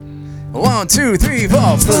1, 2, 3, 4.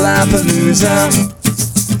 Palapalooza.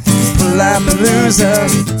 Palapalooza.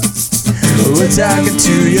 We're talking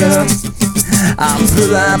to you. I'm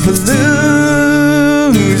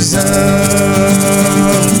Palapalooza.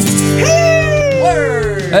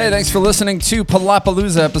 Hey, thanks for listening to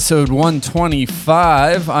Palapalooza episode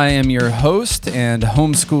 125. I am your host and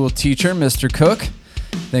homeschool teacher, Mr. Cook.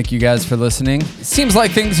 Thank you guys for listening. It seems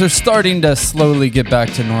like things are starting to slowly get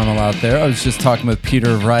back to normal out there. I was just talking with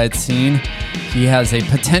Peter of Riot Scene. He has a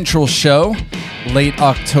potential show late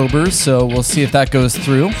October, so we'll see if that goes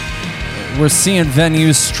through. We're seeing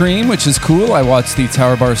venues stream, which is cool. I watched the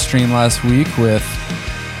Tower Bar stream last week with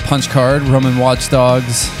Punch Card, Roman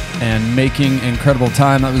Watchdogs, and Making Incredible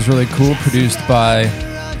Time. That was really cool. Produced by,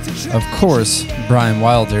 of course, Brian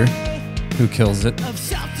Wilder, who kills it.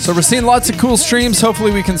 So we're seeing lots of cool streams.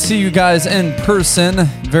 Hopefully we can see you guys in person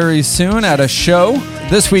very soon at a show.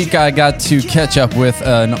 This week I got to catch up with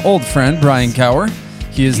an old friend, Brian Cower.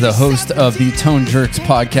 He is the host of the Tone Jerks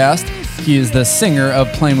podcast. He is the singer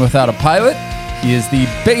of Playing Without a Pilot. He is the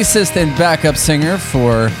bassist and backup singer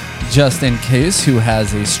for Just In Case, who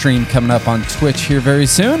has a stream coming up on Twitch here very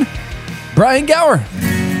soon. Brian Gower,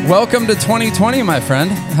 welcome to 2020, my friend.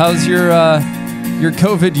 How's your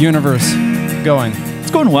COVID universe going? It's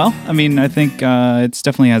going well. I mean, I think it's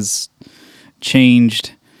definitely has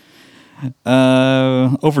changed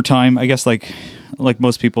over time. I guess like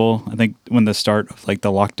most people, I think when the start of like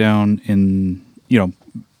the lockdown in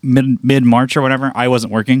mid-March or whatever, I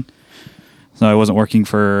wasn't working. So I wasn't working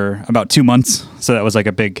for about 2 months. So that was like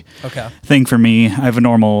a big thing for me. I have a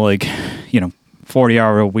normal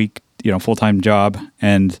 40-hour a week full-time job,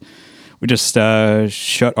 and we just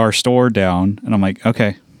shut our store down. And I'm like,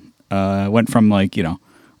 okay. I went from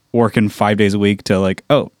working 5 days a week to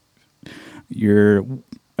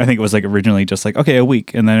I think it was originally just a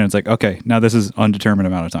week. And then it's okay, now this is undetermined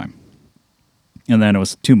amount of time. And then it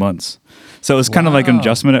was 2 months. So it was kind of like an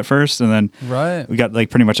adjustment at first. And then we got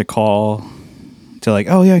pretty much a call to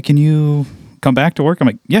oh yeah, can you come back to work? I'm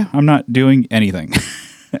like, yeah, I'm not doing anything.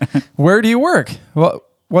 Where do you work?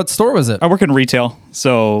 What store was it? I work in retail,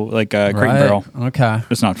 so Crate and Barrel. Okay,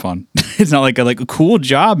 it's not fun. It's not like a cool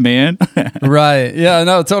job, man. Right? Yeah,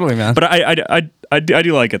 no, totally, man. But I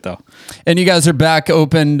do like it though. And you guys are back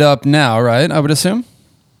opened up now, right? I would assume.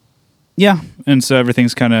 Yeah, and so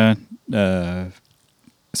everything's kind of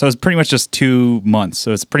so it's pretty much just 2 months.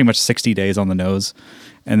 So it's pretty much 60 days on the nose,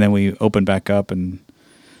 and then we open back up, and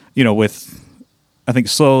with I think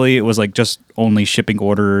slowly it was just only shipping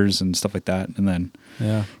orders and stuff like that, and then.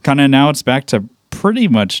 Yeah. Kind of now it's back to pretty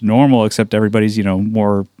much normal, except everybody's,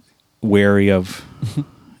 more wary of,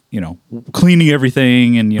 cleaning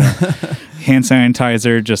everything and, hand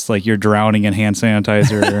sanitizer, just you're drowning in hand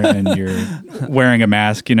sanitizer and you're wearing a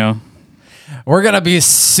mask, We're going to be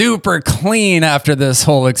super clean after this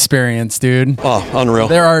whole experience, dude. Oh, unreal.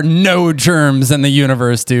 There are no germs in the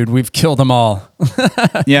universe, dude. We've killed them all.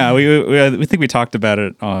 Yeah, we think we talked about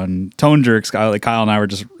it on Tone Jerks. Kyle and I were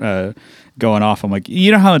just going off. I'm like,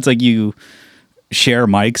 how it's you share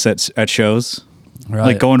mics at shows?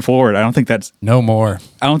 Right. Going forward, I don't think that's... No more.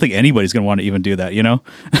 I don't think anybody's going to want to even do that,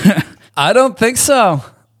 I don't think so.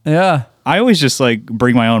 Yeah. I always just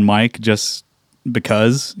bring my own mic just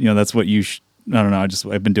because, that's what you... I don't know.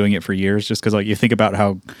 I've been doing it for years just because you think about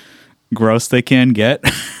how gross they can get.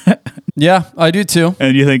 Yeah, I do too.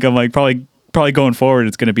 And you think I'm probably going forward,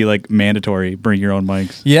 it's going to be mandatory. Bring your own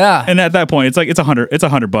mics. Yeah. And at that point, it's it's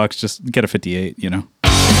 $100. Just get a 58. I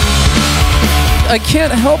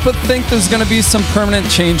can't help but think there's going to be some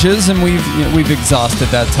permanent changes, and we've exhausted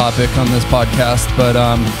that topic on this podcast. But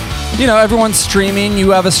everyone's streaming. You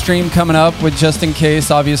have a stream coming up with Just In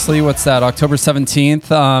Case. Obviously, what's that? October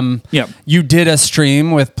 17th. Yep. You did a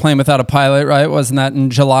stream with Playing Without a Pilot, right? Wasn't that in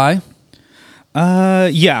July?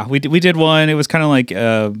 Yeah, we did one. It was kind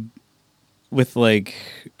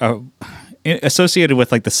of associated with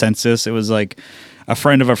the census. It was a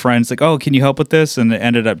friend of a friend's oh, can you help with this? And it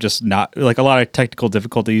ended up just not a lot of technical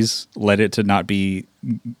difficulties led it to not be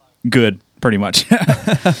good, pretty much.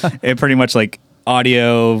 It pretty much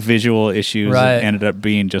audio visual issues ended up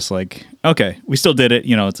being just okay, we still did it.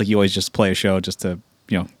 It's you always just play a show just to,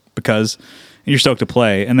 because you're stoked to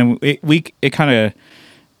play. And then it kind of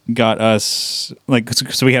got us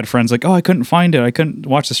so we had friends oh, I couldn't find it. I couldn't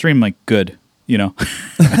watch the stream. Good.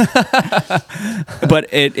 But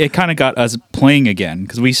it kind of got us playing again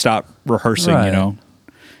because we stopped rehearsing,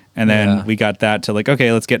 and then we got that to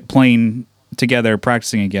okay, let's get playing together,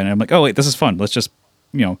 practicing again. And I'm oh wait, this is fun. Let's just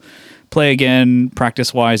play again,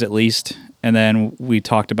 practice wise at least. And then we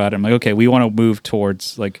talked about it. I'm okay, we want to move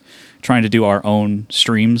towards trying to do our own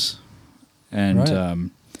streams,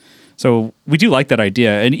 and So we do like that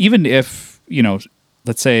idea. And even if,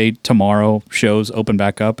 let's say tomorrow shows open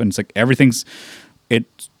back up and it's like everything's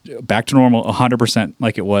back to normal 100%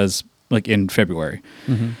 like it was like in February.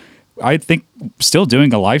 I think still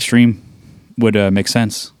doing a live stream would make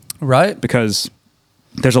sense. Right. Because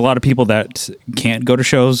there's a lot of people that can't go to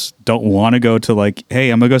shows, don't want to go to like, hey,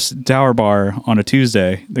 I'm going to go to Tower Bar on a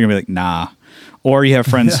Tuesday. They're going to be like, nah. Or you have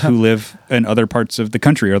friends who live in other parts of the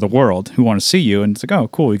country or the world who want to see you. And it's like, oh,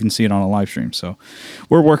 cool, you can see it on a live stream. So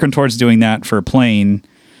we're working towards doing that for Plane.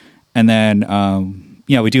 And then,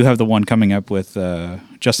 we do have the one coming up with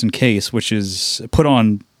Just In Case, which is put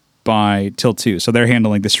on by Till 2. So they're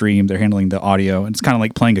handling the stream, they're handling the audio. And it's kind of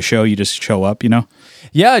like playing a show. You just show up,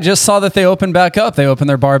 Yeah, I just saw that they opened back up. They opened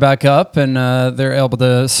their bar back up, and they're able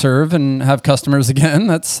to serve and have customers again.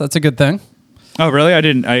 That's a good thing. Oh, really?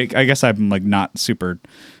 I guess I'm like not super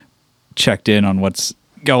checked in on what's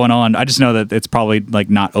going on. I just know that it's probably like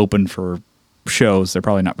not open for shows. They're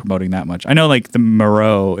probably not promoting that much. I know like the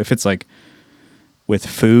Moreau, if it's like with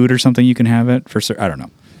food or something, you can have it for. I don't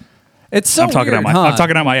know. It's so I'm talking weird, I'm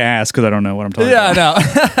talking out my ass because I don't know what I'm talking about. Yeah,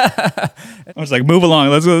 I know. I was like, move along.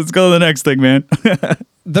 Let's go to the next thing, man.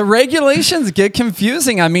 The regulations get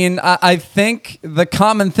confusing. I mean, I think the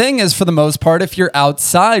common thing is, for the most part, if you're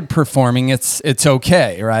outside performing, it's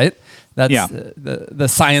okay, right? That's the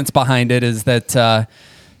science behind it is that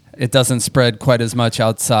it doesn't spread quite as much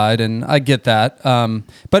outside, and I get that.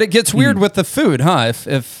 But it gets weird with the food, huh?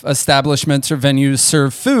 If establishments or venues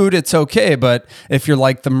serve food, it's okay. But if you're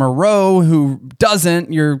like the Moreau who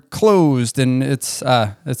doesn't, you're closed, and it's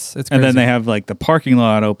crazy. And then they have like the parking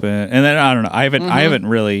lot open, and then I don't know. I haven't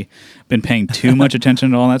really been paying too much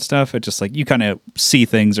attention to all that stuff. It's just like you kind of see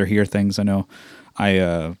things or hear things. I know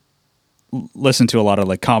I listen to a lot of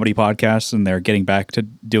like comedy podcasts, and they're getting back to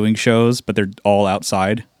doing shows, but they're all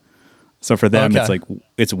outside. So for them, it's like,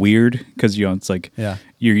 it's weird because, it's like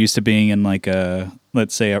you're used to being in like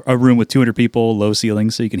let's say a room with 200 people, low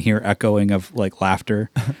ceilings, so you can hear echoing of like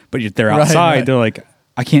laughter. But they're outside. Right. They're like,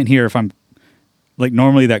 I can't hear if I'm like,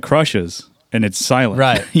 normally that crushes and it's silent.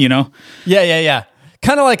 Right. Yeah.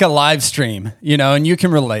 Kind of like a live stream, and you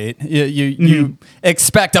can relate. You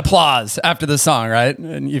expect applause after the song, right?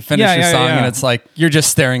 And you finish your song and it's like, you're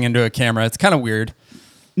just staring into a camera. It's kind of weird.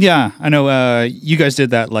 Yeah, I know. You guys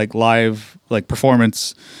did that like live, like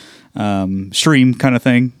performance stream kind of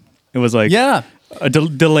thing. It was like a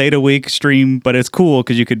delayed a week stream, but it's cool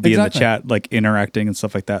because you could be in the chat, like interacting and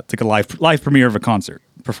stuff like that. It's like a live premiere of a concert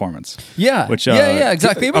performance. Yeah, which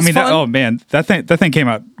exactly. It was fun. That thing came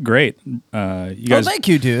out great. You guys, thank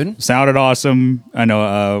you, dude. Sounded awesome. I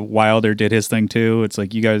know Wilder did his thing too. It's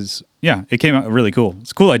like you guys, it came out really cool.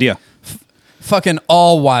 It's a cool idea. Fucking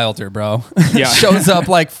all Wilder, bro. Yeah. Shows up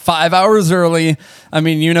like 5 hours early. I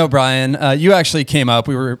mean, Brian, you actually came up.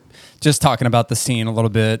 We were just talking about the scene a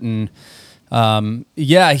little bit. And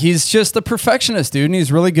he's just a perfectionist, dude. And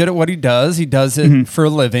he's really good at what he does. He does it for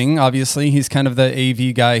a living. Obviously, he's kind of the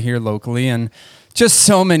AV guy here locally. And just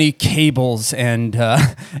so many cables and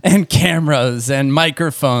cameras and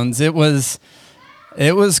microphones. It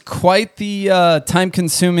was quite the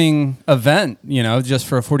time-consuming event, just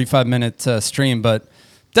for a 45-minute stream, but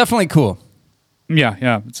definitely cool.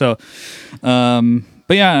 Yeah. So,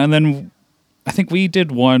 but yeah, and then I think we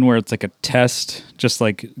did one where it's like a test, just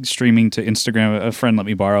like streaming to Instagram. A friend let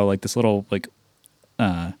me borrow like this little like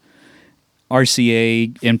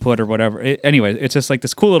RCA input or whatever. Anyway, it's just like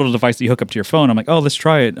this cool little device that you hook up to your phone. I'm like, oh, let's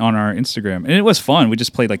try it on our Instagram. And it was fun. We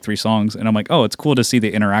just played like 3 songs. And I'm like, oh, it's cool to see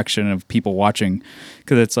the interaction of people watching.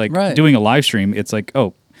 Because it's like doing a live stream. It's like,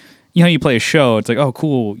 oh, you play a show. It's like, oh,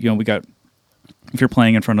 cool. We got, if you're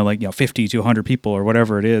playing in front of 50 to 100 people or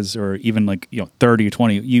whatever it is, or even 30 or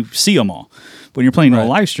 20, you see them all. When you're playing a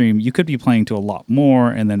live stream, you could be playing to a lot more,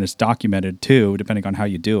 and then it's documented too, depending on how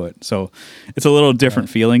you do it. So it's a little different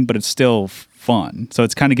feeling, but it's still fun. So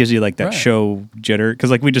it kind of gives you like that show jitter.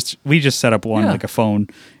 Because like we just set up one like a phone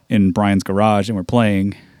in Brian's garage, and we're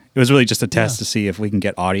playing. It was really just a test to see if we can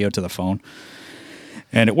get audio to the phone.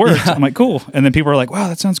 And it worked. I'm like, cool. And then people are like, wow,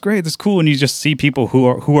 that sounds great. That's cool. And you just see people who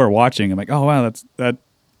are watching. I'm like, oh wow, that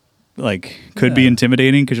like could be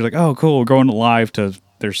intimidating because you're like, oh cool, we're going live to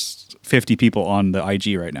there's 50 people on the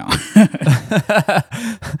IG right now.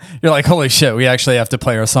 You're like, holy shit, we actually have to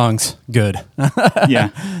play our songs good. Yeah.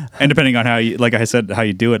 And depending on how you, like I said, how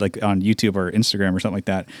you do it, like on YouTube or Instagram or something like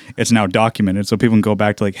that, it's now documented. So people can go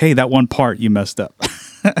back to like, hey, that one part you messed up.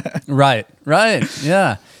 Right.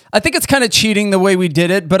 Yeah. I think it's kind of cheating the way we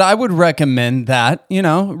did it, but I would recommend that,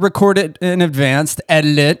 record it in advance,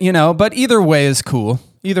 edit it, but either way is cool.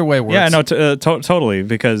 Either way works. Yeah, no, totally.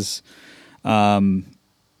 Because,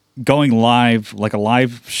 going live, like a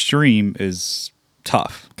live stream, is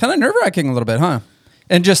tough. Kind of nerve-wracking a little bit, huh?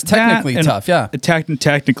 And just technically tough, yeah.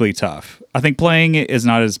 Technically tough. I think playing it is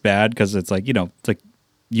not as bad because it's like, it's like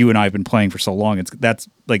you and I have been playing for so long. That's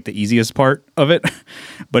like the easiest part of it.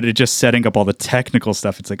 But it just setting up all the technical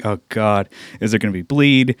stuff. It's like, oh God, is there going to be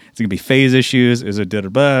bleed? Is there going to be phase issues? Is it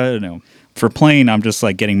da-da-da? No. For playing, I'm just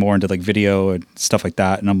like getting more into like video and stuff like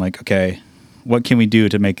that. And I'm like, okay, what can we do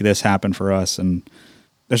to make this happen for us? And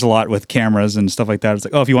there's a lot with cameras and stuff like that. It's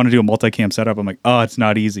like, oh, if you want to do a multicam setup, I'm like, oh, it's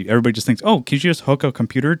not easy. Everybody just thinks, oh, can you just hook a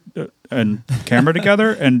computer and camera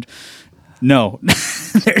together? And no,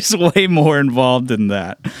 there's way more involved than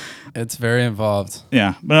that. It's very involved.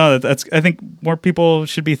 Yeah, but no, I think more people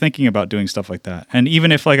should be thinking about doing stuff like that. And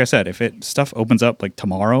even if, like I said, if stuff opens up like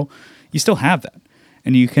tomorrow, you still have that,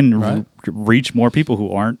 and you can reach more people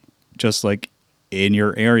who aren't just like in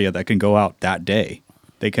your area that can go out that day.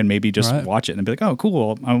 They can maybe just watch it and be like, oh,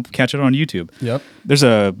 cool, I'll catch it on YouTube. Yep. There's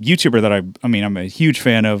a YouTuber that I'm a huge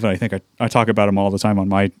fan of. I think I talk about him all the time on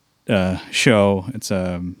my show. It's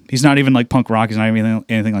he's not even like punk rock. He's not even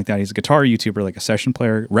anything like that. He's a guitar YouTuber, like a session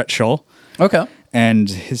player, Rhett Shull. Okay. And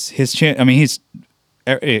his he's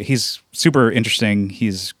super interesting.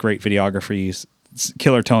 He's great videography, he's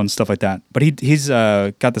killer tones, stuff like that. But he's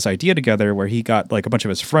got this idea together where he got like a bunch of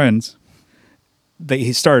his friends.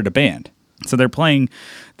 He started a band. So they're playing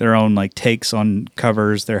their own like takes on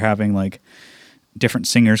covers. They're having like different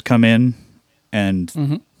singers come in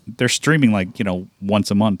and they're streaming like, once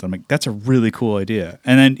a month. I'm like, that's a really cool idea.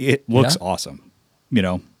 And then it looks awesome,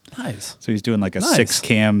 Nice. So he's doing like a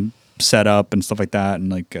 6-cam setup and stuff like that.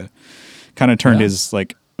 And like kind of turned his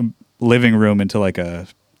like living room into like a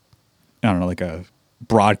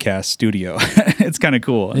broadcast studio. It's kind of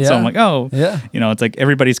cool. And so I'm like, it's like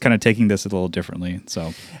everybody's kind of taking this a little differently.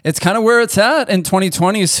 So it's kind of where it's at in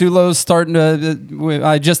 2020. Sulo's starting to,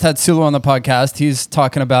 I just had Sulo on the podcast. He's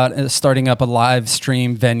talking about starting up a live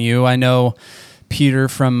stream venue. I know Peter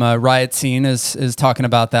from Riot Scene is talking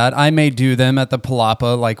about that. I may do them at the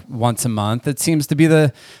Palapa like once a month. It seems to be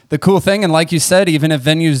the cool thing. And like you said, even if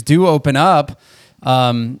venues do open up,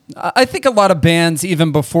 I think a lot of bands,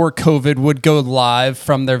 even before COVID, would go live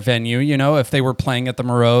from their venue. If they were playing at the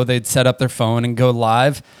Moreau, they'd set up their phone and go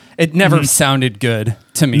live. It never sounded good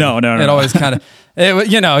to me. No. It always kind of,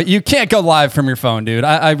 you can't go live from your phone, dude.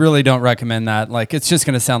 I really don't recommend that. Like, it's just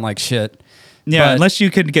going to sound like shit. Yeah, unless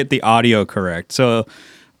you could get the audio correct. So,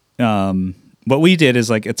 what we did is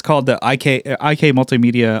like, it's called the IK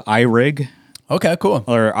Multimedia iRig. Okay, cool.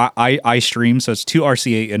 Or iStream, so it's 2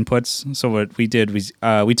 RCA inputs. So what we did was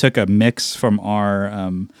we took a mix from our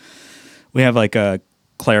we have like a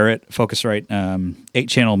Claret Focusrite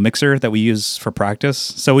 8-channel mixer that we use for practice.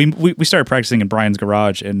 So we started practicing in Brian's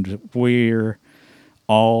garage, and we're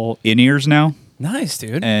all in-ears now. Nice,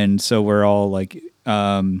 dude. And so we're all like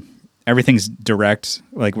everything's direct.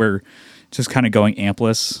 Like we're just kind of going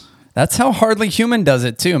ampless. That's how Hardly Human does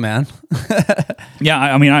it too, man.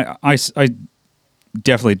 Yeah, I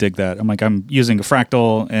definitely dig that. I'm using a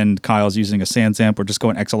Fractal and Kyle's using a SansAmp. We're just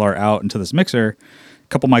going XLR out into this mixer. A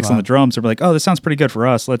couple mics on the drums. We're like, oh, this sounds pretty good for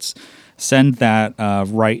us. Let's send that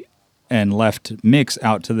right and left mix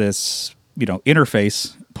out to this,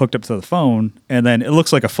 interface hooked up to the phone. And then it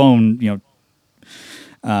looks like a phone,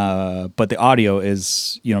 but the audio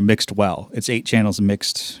is, mixed well. It's 8 channels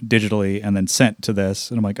mixed digitally and then sent to this.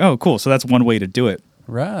 And I'm like, oh, cool. So that's one way to do it.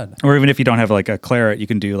 Rad. Or even if you don't have like a Claret, you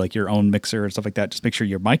can do like your own mixer and stuff like that. Just make sure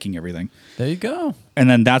you're miking everything. There you go. And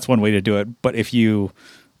then that's one way to do it. But if you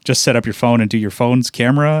just set up your phone and do your phone's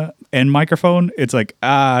camera and microphone, it's like,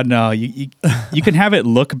 no, you can have it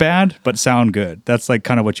look bad, but sound good. That's like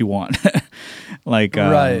kind of what you want. Like,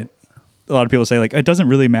 right. A lot of people say like, it doesn't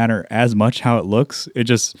really matter as much how it looks. It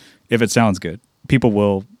just, if it sounds good, people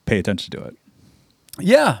will pay attention to it.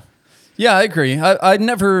 Yeah. Yeah, I agree.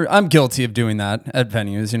 I'm guilty of doing that at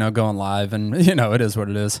venues, going live, and it is what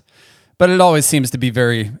it is. But it always seems to be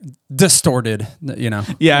very distorted,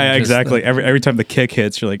 Yeah, exactly. Every time the kick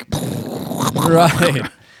hits, you're like,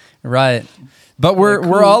 right. But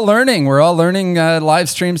we're all learning. We're all learning live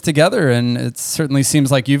streams together, and it certainly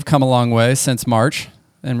seems like you've come a long way since March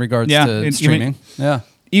in regards to streaming.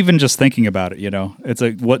 Even just thinking about it, it's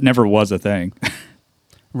like what never was a thing.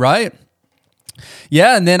 Right.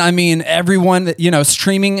 Yeah, and then everyone,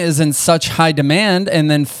 streaming is in such high demand, and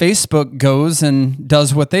then Facebook goes and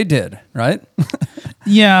does what they did, right?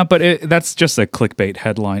 Yeah, but that's just a clickbait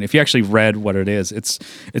headline. If you actually read what it is, it's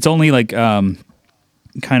only like kind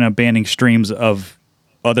of banning streams of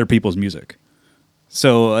other people's music.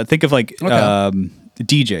 So think of like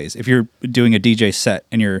DJs. If you're doing a DJ set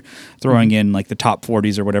and you're throwing in like the top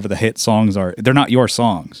 40s or whatever the hit songs are, they're not your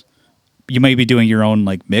songs. You may be doing your own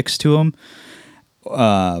like mix to them,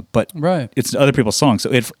 but Right. it's other people's songs,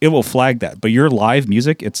 so it will flag that. But your live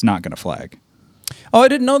music, it's not going to flag. Oh, I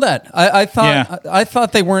didn't know that. I thought Yeah. I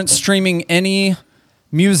thought they weren't streaming any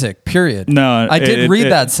music. Period. No, I did read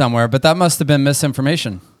it- that somewhere, but that must have been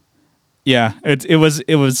misinformation. Yeah, it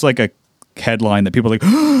was like a headline that people were like.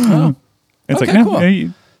 Oh, it's okay, like no, cool.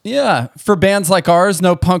 no, Yeah, for bands like ours,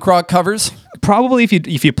 no punk rock covers. probably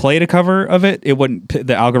if you played a cover of it, it wouldn't.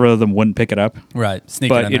 The algorithm wouldn't pick it up. Right,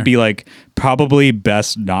 sneak it But in it'd there. be like probably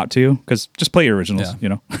best not to, because just play your originals. Yeah. You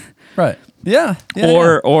know. Right. Yeah.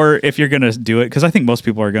 yeah Or if you're gonna do it, because I think most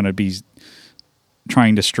people are gonna be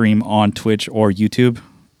trying to stream on Twitch or YouTube.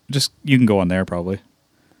 Just you can go on there probably.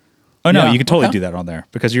 Oh no, Yeah, you can totally okay. do that on there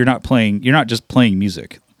because you're not just playing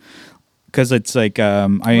music. Because it's like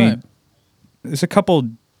Right. there's a couple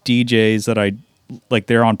DJs that I like.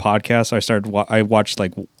 They're on podcasts. I watched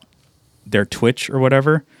like their Twitch or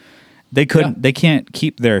whatever. They can't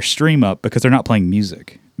keep their stream up because they're not playing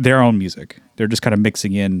music, their own music. They're just kind of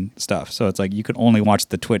mixing in stuff. So it's like you can only watch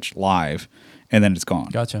the Twitch live, and then it's gone.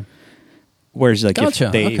 Gotcha. Whereas like Gotcha,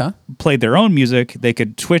 if they okay. played their own music, they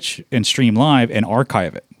could Twitch and stream live and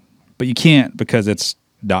archive it. But you can't because it's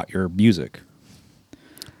not your music.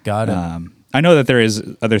 Got it. I know that there is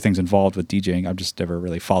other things involved with DJing. I've just never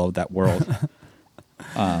really followed that world.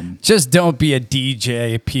 Just don't be a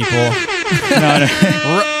DJ, people. no,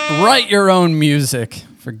 Write your own music,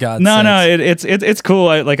 for God's no, sakes. it's cool.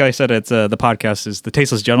 Like I said, it's the podcast is The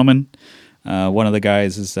Tasteless Gentleman. One of the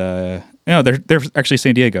guys is they're actually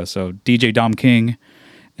San Diego. So DJ Dom King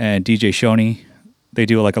and DJ Shoney, they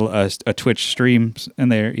do like a Twitch stream,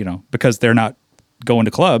 and they're because they're not going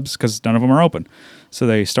to clubs because none of them are open. So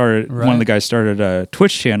they started. Right. One of the guys started a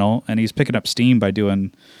Twitch channel, and he's picking up steam by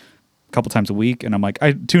doing a couple times a week. And I'm like,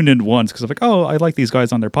 I tuned in once because I'm like, oh, I like these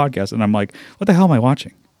guys on their podcast, and I'm like, what the hell am I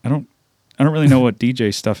watching? I don't really know what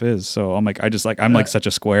DJ stuff is. So I'm like, I'm like such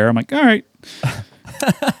a square. I'm like, all right,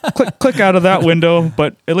 click out of that window.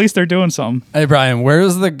 But at least they're doing something. Hey, Brian,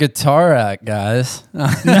 where's the guitar at, guys?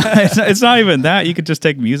 It's not even that. You could just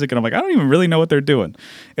take music, and I'm like, I don't even really know what they're doing.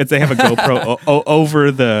 They have a GoPro over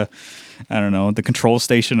the, I don't know, the control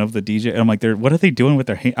station of the DJ. And I'm like, what are they doing with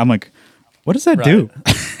their hand? I'm like, what does that Right. do?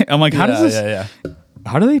 I'm like, how does this? Yeah.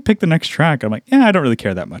 How do they pick the next track? I'm like, yeah, I don't really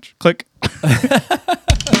care that much. Click.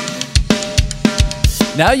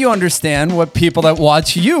 Now you understand what people that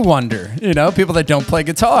watch you wonder. People that don't play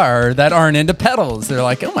guitar or that aren't into pedals. They're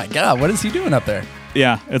like, oh my God, what is he doing up there?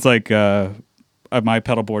 Yeah, it's like my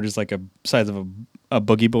pedal board is like a size of a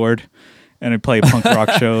boogie board, and I play punk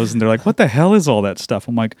rock shows, and they're like, "What the hell is all that stuff?"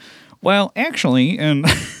 I'm like, "Well, actually," and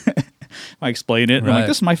I explain it. And I'm like, Right.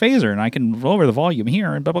 "This is my phaser, and I can lower the volume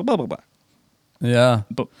here, and blah blah blah blah blah." Yeah.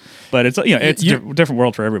 But it's it's You- a different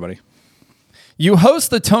world for everybody. You host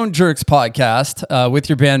the Tone Jerks podcast with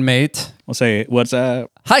your bandmate. I'll say, "What's up?"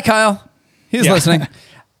 Hi, Kyle. He's Yeah. listening.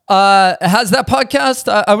 Has that podcast,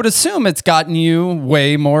 I would assume it's gotten you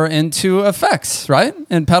way more into effects, right?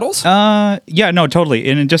 And pedals? Yeah, no, totally,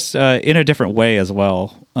 and just in a different way as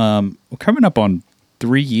well. We're coming up on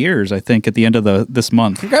 3 years, I think, at the end of this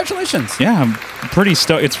month. Congratulations. Yeah, I'm pretty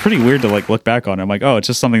stoked. It's pretty weird to like look back on it. I'm like, oh, it's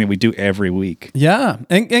just something that we do every week. Yeah,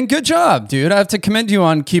 and good job, dude. I have to commend you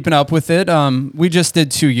on keeping up with it. We just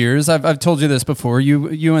did 2 years. I've told you this before.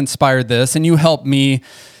 You inspired this, and you helped me.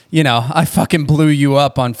 I fucking blew you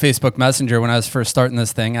up on Facebook Messenger when I was first starting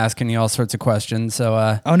this thing, asking you all sorts of questions.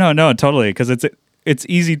 So, Oh no, totally, because it's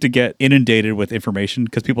easy to get inundated with information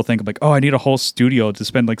because people think like, oh, I need a whole studio to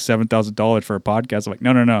spend like $7,000 for a podcast. I'm like,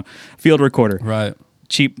 no, field recorder, right.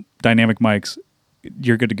 cheap dynamic mics,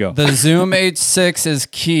 you're good to go. The Zoom H6 is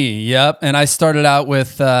key. Yep. And I started out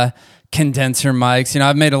with condenser mics.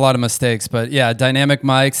 I've made a lot of mistakes, but yeah, dynamic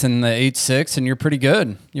mics and the H6, and you're pretty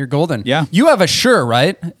good. You're golden. Yeah. You have a Shure,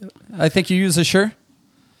 right? I think you use a Shure.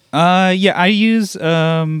 Yeah, I use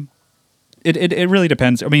it really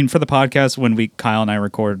depends. I mean, for the podcast, when Kyle and I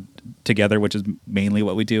record together, which is mainly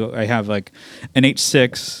what we do, I have like an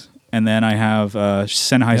H6, and then I have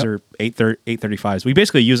Sennheiser 835s. We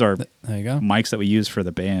basically use our There you go. mics that we use for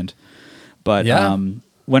the band. But Yeah.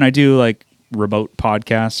 when I do like remote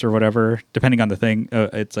podcasts or whatever, depending on the thing,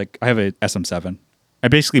 it's like I have a SM7. I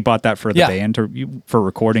basically bought that for the Yeah. band for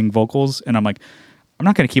recording vocals, and I'm like, I'm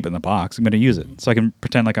not going to keep it in the box. I'm going to use it so I can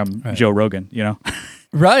pretend like I'm Joe Rogan, you know?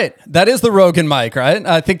 Right. That is the Rogan mic, right?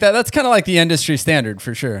 I think that's kind of like the industry standard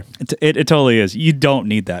for sure. It totally is. You don't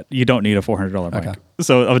need that. You don't need a $400 mic.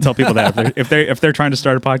 So I would tell people that if they're trying to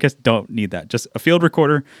start a podcast, don't need that. Just a field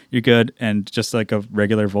recorder, you're good, and just like a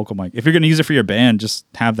regular vocal mic. If you're going to use it for your band, just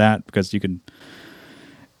have that because you can,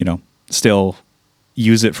 still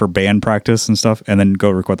use it for band practice and stuff, and then go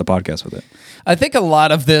record the podcast with it. I think a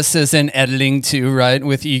lot of this is in editing too, right?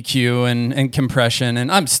 With EQ and compression,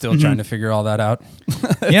 and I'm still trying to figure all that out.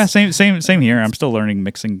 Yeah, same here. I'm still learning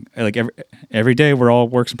mixing. Like every day, we're all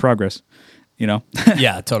works in progress.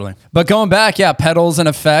 Yeah, totally. But going back, pedals and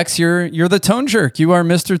effects. You're the Tone Jerk. You are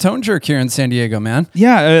Mr. Tone Jerk here in San Diego, man.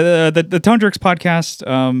 Yeah, the Tone Jerks podcast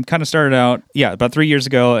kind of started out about 3 years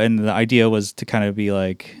ago, and the idea was to kind of be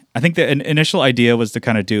like, I think the initial idea was to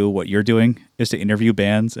kind of do what you're doing, is to interview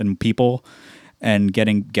bands and people and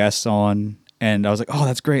getting guests on. And I was like, oh,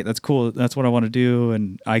 that's great, that's cool, that's what I want to do.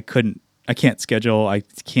 And I can't schedule, I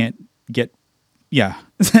can't get. Yeah,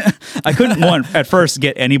 I couldn't at first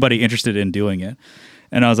get anybody interested in doing it,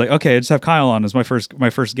 and I was like, okay, just have Kyle on as my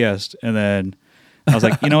first guest, and then I was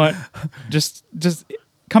like, you know what, just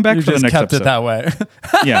come back for the next episode. Kept it that way.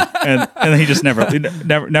 Yeah, and then he just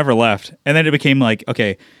never left, and then it became like,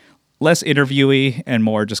 okay, less interviewee and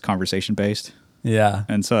more just conversation based. Yeah,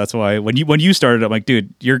 and so that's why when you started, I'm like,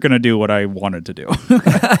 dude, you're gonna do what I wanted to do.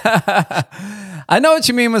 I know what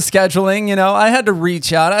you mean with scheduling. I had to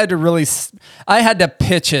reach out. I had to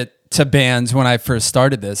pitch it to bands when I first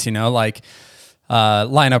started this. Like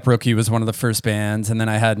Lineup Rookie was one of the first bands, and then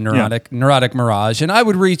I had Neurotic Mirage, and I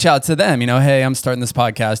would reach out to them. Hey, I'm starting this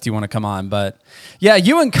podcast. Do you want to come on? But yeah,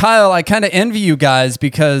 you and Kyle, I kind of envy you guys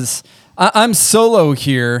because I'm solo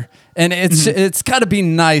here. And it's got to be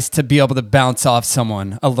nice to be able to bounce off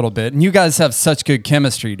someone a little bit. And you guys have such good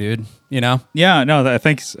chemistry, dude. Yeah, no,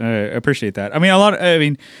 thanks. I appreciate that. I mean, a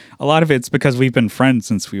lot of it's because we've been friends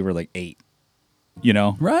since we were like 8.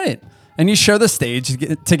 Right. And you share the stage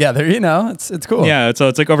together. It's cool. Yeah, so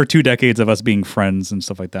it's like over 2 decades of us being friends and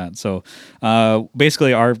stuff like that. So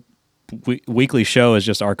basically, our weekly show is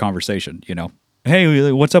just our conversation.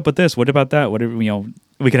 Hey, what's up with this? What about that? Whatever,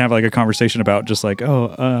 we can have like a conversation about just like,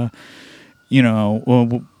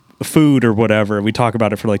 food or whatever. We talk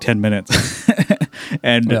about it for like 10 minutes.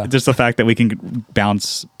 And just the fact that we can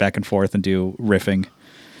bounce back and forth and do riffing.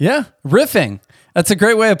 Yeah, riffing. That's a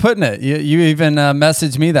great way of putting it. You even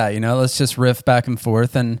messaged me that, let's just riff back and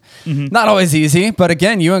forth, and not always easy. But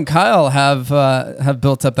again, you and Kyle have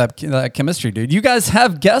built up that chemistry, dude. You guys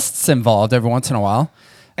have guests involved every once in a while.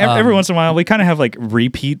 Every once in a while, we kind of have like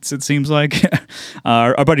repeats, it seems like.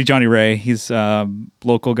 Our buddy Johnny Ray, he's a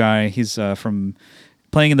local guy. He's from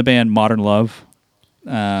playing in the band Modern Love. He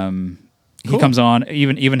comes on.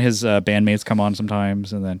 Even his bandmates come on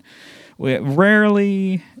sometimes. And then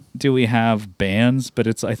rarely do we have bands,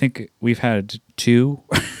 but I think we've had 2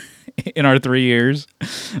 in our 3 years.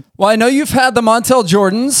 Well, I know you've had the Montel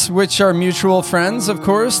Jordans, which are mutual friends, of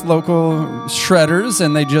course, local shredders,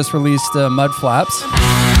 and they just released Mud Flaps.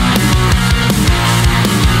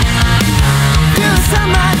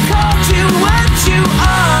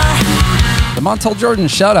 The Montel Jordans,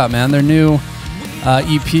 shout out, man. Their new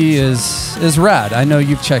EP is rad. I know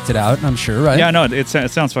you've checked it out, I'm sure, right? Yeah, no, it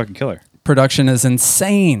sounds fucking killer. Production is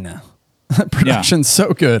insane. Production's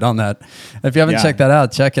so good on that. If you haven't checked that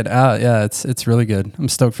out, check it out. Yeah, it's really good. I'm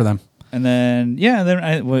stoked for them. And then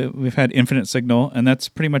we've had Infinite Signal, and that's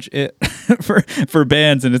pretty much it for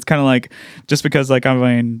bands. And it's kind of like, just because like I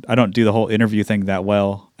don't do the whole interview thing that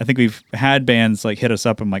well. I think we've had bands like hit us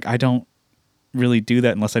up. I'm like, I don't really do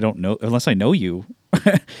that unless I know you.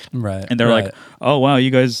 Right. And they're like, oh wow,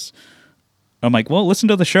 you guys. I'm like, well, listen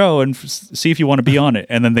to the show and see if you want to be on it.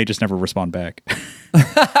 And then they just never respond back.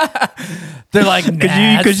 They're like,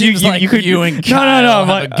 nah, you and Kyle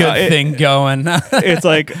have a good thing going. it's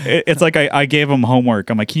like I gave them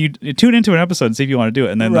homework. I'm like, can you tune into an episode and see if you want to do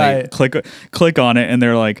it? And then they click on it, and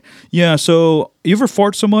they're like, yeah, so you ever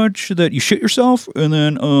fart so much that you shit yourself? And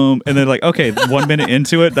then like, okay, 1 minute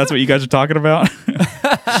into it, that's what you guys are talking about.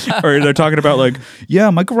 Or they're talking about like, yeah,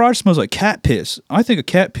 my garage smells like cat piss. I think a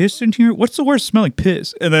cat pissed in here. What's the worst smelling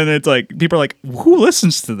piss? And then it's like, people are like, who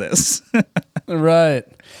listens to this? Right.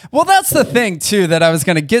 Well, that's the thing, too, that I was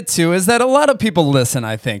going to get to, is that a lot of people listen,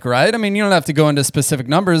 I think, right? I mean, you don't have to go into specific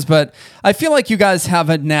numbers, but I feel like you guys have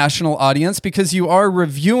a national audience because you are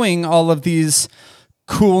reviewing all of these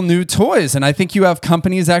cool new toys. And I think you have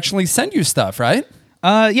companies actually send you stuff, right?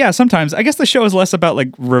 Yeah, sometimes. I guess the show is less about like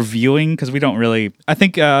reviewing because we don't really. I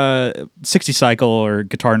think 60 Cycle or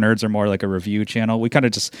Guitar Nerds are more like a review channel. We kind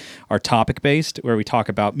of just are topic based where we talk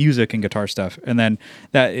about music and guitar stuff, and then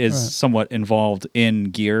that is somewhat involved in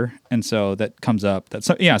gear, and so that comes up.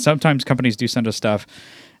 Sometimes companies do send us stuff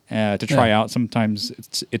to try out. Sometimes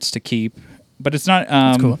it's to keep, but it's not.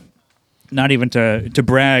 That's cool. Not even to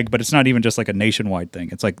brag, but it's not even just like a nationwide thing.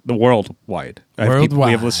 It's like the worldwide. We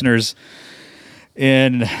have listeners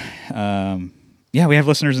in, we have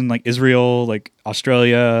listeners in like Israel, like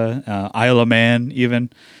Australia, Isle of Man, even.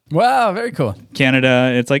 Wow, very cool.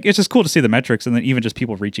 Canada. It's just cool to see the metrics, and then even just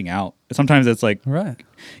people reaching out. Sometimes it's like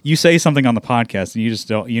you say something on the podcast, and you just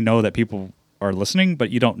don't. You know that people are listening,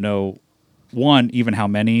 but you don't know even how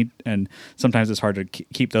many, and sometimes it's hard to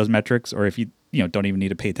keep those metrics, or if you don't even need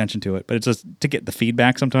to pay attention to it, but it's just to get the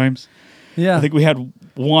feedback sometimes. Yeah. I think we had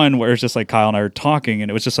one where it's just like Kyle and I were talking and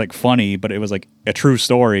it was just like funny, but it was like a true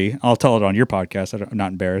story. I'll tell it on your podcast. I'm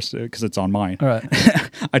not embarrassed because it's on mine. All right.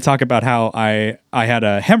 I talk about how I had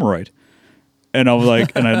a hemorrhoid, and I was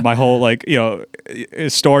like, and my whole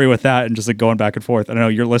story with that, and just like going back and forth. I know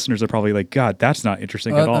your listeners are probably like, God, that's not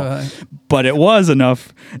interesting at all. But it was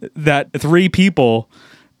enough that 3 people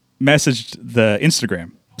messaged the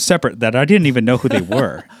Instagram separate that I didn't even know who they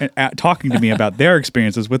were, talking to me about their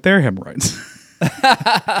experiences with their hemorrhoids.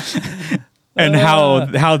 And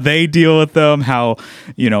how they deal with them, how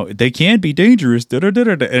they can be dangerous, and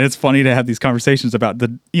it's funny to have these conversations about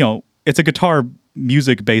it's a guitar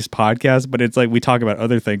music based podcast, but it's like we talk about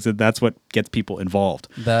other things, and that's what gets people involved.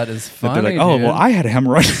 That is funny. They're like, oh, well, I had a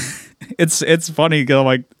hemorrhoid. It's funny because I'm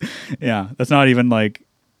like, yeah, that's not even like,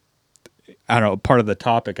 I don't know, part of the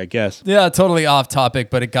topic, I guess. Yeah, totally off topic,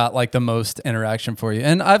 but it got like the most interaction for you.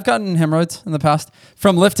 And I've gotten hemorrhoids in the past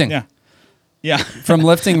from lifting. Yeah. From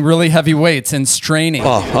lifting really heavy weights and straining.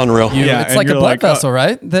 Oh, unreal. It's like a blood vessel,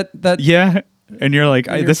 right? That yeah. And you're like,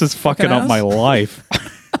 this is fucking up my life.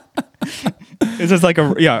 This is like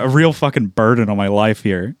a real fucking burden on my life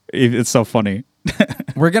here. It's so funny.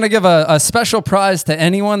 We're going to give a special prize to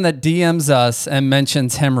anyone that DMs us and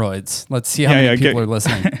mentions hemorrhoids. Let's see how many people are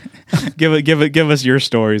listening. Give us your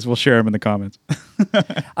stories. We'll share them in the comments.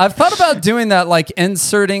 I've thought about doing that, like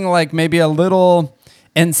inserting like maybe a little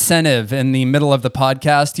incentive in the middle of the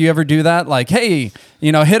podcast. Do you ever do that? Like, hey,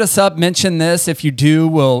 hit us up, mention this. If you do,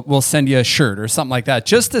 we'll send you a shirt or something like that,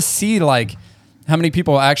 just to see like how many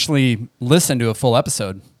people actually listen to a full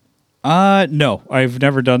episode. No, I've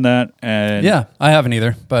never done that. And yeah, I haven't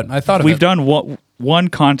either, but I thought we've done one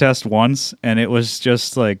contest once, and it was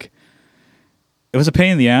just like, it was a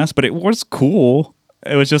pain in the ass, but it was cool.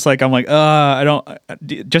 It was just like, I'm like,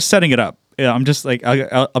 just setting it up. Yeah, I'm just like,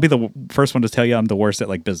 I'll be the first one to tell you I'm the worst at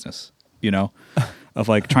like business, of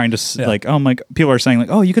like trying to like, oh, I'm like, people are saying like,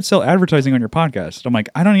 oh, you could sell advertising on your podcast. I'm like,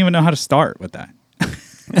 I don't even know how to start with that.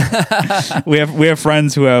 we have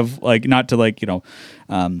friends who have like, not to like,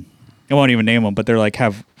 I won't even name them, but they're like,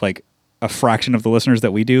 have like a fraction of the listeners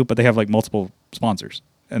that we do, but they have like multiple sponsors,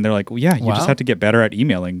 and they're like, well, yeah, you just have to get better at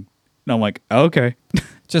emailing. And I'm like, okay.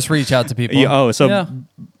 Just reach out to people.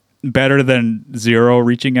 Better than zero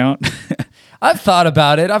reaching out. I've thought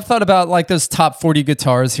about it. I've thought about like those top 40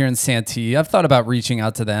 guitars here in Santee. I've thought about reaching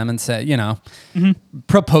out to them and say,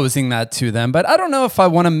 proposing that to them. But I don't know if I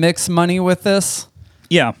want to mix money with this.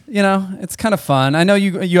 Yeah. It's kind of fun. I know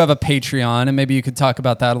you have a Patreon, and maybe you could talk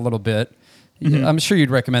about that a little bit. Mm-hmm. I'm sure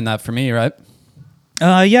you'd recommend that for me, right?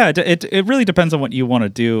 Yeah, it really depends on what you want to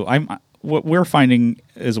do. What we're finding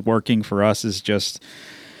is working for us is just,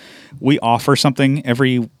 we offer something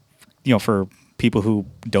every, for people who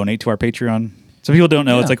donate to our Patreon. Some people don't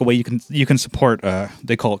know it's like a way you can support.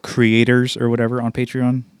 They call it creators or whatever on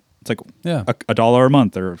Patreon. It's like $1 a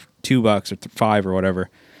month or $2 or $5 or whatever.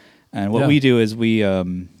 And what we do is we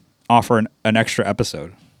offer an extra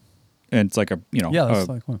episode, and it's like a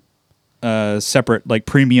separate like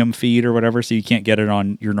premium feed or whatever. So you can't get it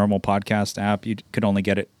on your normal podcast app. You could only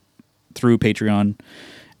get it through Patreon,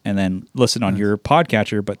 and then listen on your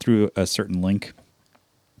podcatcher, but through a certain link.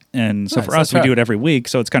 And so for us, we do it every week.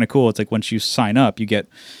 So it's kind of cool. It's like once you sign up, you get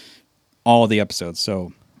all the episodes.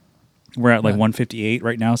 So we're at like 158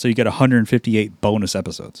 right now. So you get 158 bonus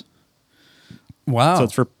episodes. Wow. So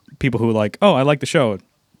it's for people who are like, oh, I like the show.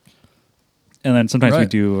 And then sometimes we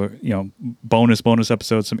do, bonus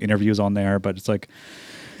episodes, some interviews on there, but it's like,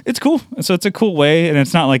 it's cool. So it's a cool way, and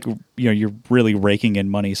it's not like, you're really raking in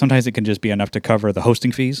money. Sometimes it can just be enough to cover the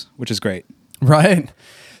hosting fees, which is great. Right.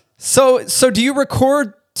 So do you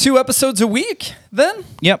record 2 episodes a week then?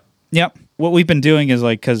 Yep. what we've been doing is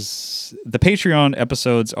like, because the Patreon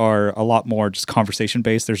episodes are a lot more just conversation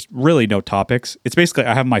based. There's really no topics. It's basically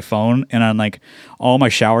I have my phone and on like all my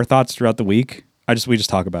shower thoughts throughout the week. We just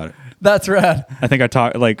talk about it. That's rad. I think I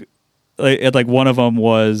talk like one of them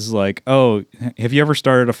was like, oh, have you ever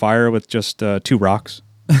started a fire with just 2 rocks?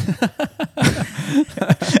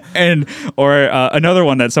 And or another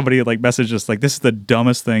one that somebody like messaged us like, this is the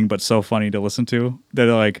dumbest thing but so funny to listen to.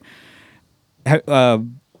 They're like,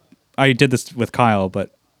 I did this with Kyle,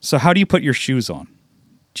 but so how do you put your shoes on?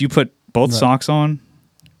 Do you put both socks on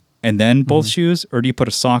and then both shoes, or do you put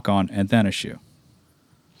a sock on and then a shoe?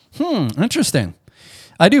 Interesting.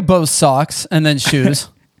 I do both socks and then shoes.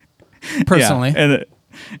 Personally. Yeah.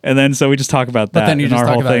 And then so we just talk about that. But then you and just our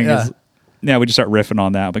talk whole about thing it, yeah. is we just start riffing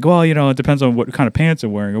on that. Like, well, it depends on what kind of pants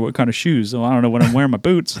I'm wearing or what kind of shoes. So I don't know when I'm wearing my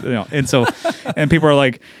boots. And so and people are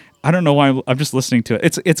like, I don't know why I'm just listening to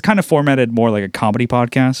it. It's kind of formatted more like a comedy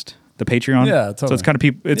podcast, the Patreon. Yeah, totally. So it's kind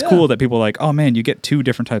of it's cool that people are like, oh man, you get 2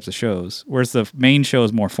 different types of shows. Whereas the main show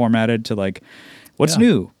is more formatted to like, what's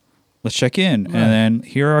new? Let's check in. Right. And then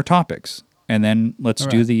here are our topics. And then let's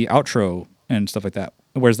do the outro and stuff like that.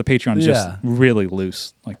 Whereas the Patreon is just really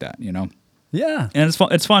loose like that, Yeah. And it's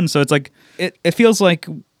fun. It's fun. So it's like it feels like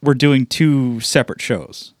we're doing 2 separate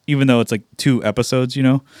shows, even though it's like 2 episodes,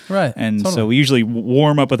 Right. And so we usually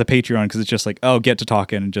warm up with a Patreon because it's just like, oh, get to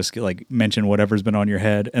talking and just like mention whatever's been on your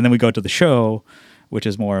head, and then we go to the show, which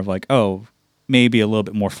is more of like, oh, maybe a little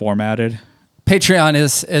bit more formatted. Patreon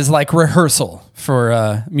is like rehearsal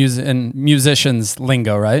for musicians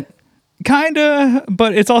lingo, right? Kinda,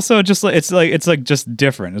 but it's also just like it's like just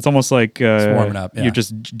different. It's almost like warming up. Yeah. You're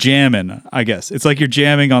just jamming, I guess. It's like you're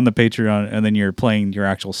jamming on the Patreon and then you're playing your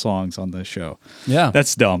actual songs on the show. Yeah,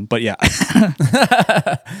 that's dumb, but yeah.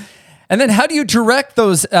 And then how do you direct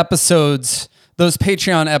those episodes, those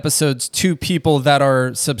Patreon episodes, to people that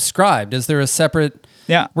are subscribed? Is there a separate?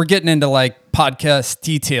 Yeah, we're getting into like podcast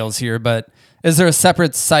details here, but is there a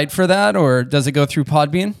separate site for that, or does it go through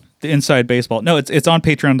Podbean? The Inside Baseball. No, it's on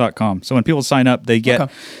patreon.com. So when people sign up, they get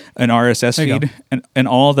an RSS feed, and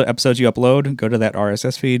all the episodes you upload go to that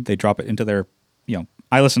RSS feed. They drop it into their,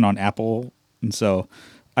 I listen on Apple, and so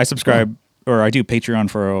I subscribe or I do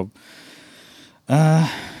Patreon for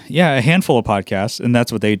a handful of podcasts, and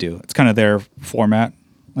that's what they do. It's kind of their format.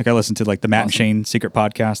 Like I listen to like the Matt and Shane Secret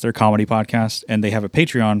Podcast, their comedy podcast, and they have a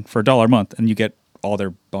Patreon for $1 a month, and you get all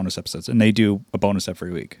their bonus episodes, and they do a bonus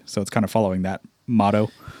every week. So it's kind of following that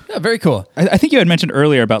motto. Yeah, very cool. I think you had mentioned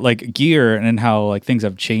earlier about like gear and how like things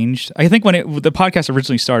have changed. I think when the podcast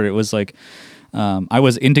originally started, it was like I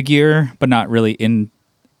was into gear, but not really in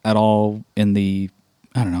at all in the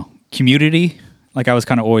community. Like I was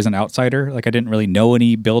kind of always an outsider. Like I didn't really know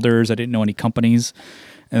any builders. I didn't know any companies.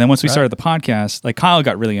 And then once we started the podcast, like Kyle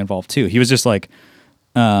got really involved too. He was just like,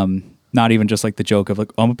 not even just like the joke of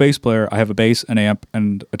like, I'm a bass player. I have a bass, an amp,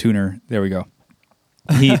 and a tuner. There we go.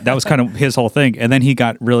 That was kind of his whole thing. And then he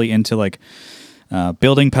got really into like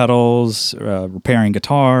building pedals, repairing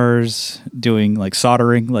guitars, doing like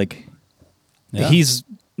soldering. Like he's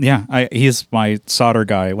my solder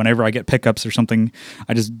guy. Whenever I get pickups or something,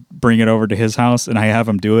 I just bring it over to his house and I have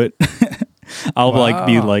him do it. I'll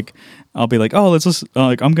be like, oh, let's just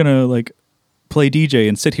I'm gonna like play DJ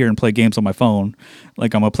and sit here and play games on my phone.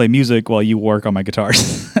 Like I'm gonna play music while you work on my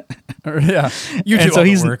guitars. Yeah, you do all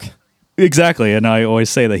the work. Exactly, and I always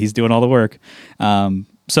say that he's doing all the work.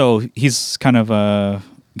 So he's kind of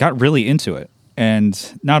got really into it,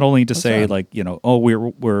 and not only to say like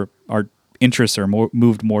we're our interests are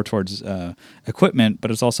moved more towards equipment,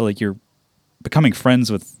 but it's also like you're becoming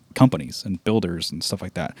friends with companies and builders and stuff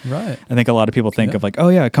like that. Right. I think a lot of people think of like, oh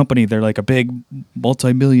yeah, a company, they're like a big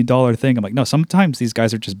multi-million-dollar thing. I'm like, no, sometimes these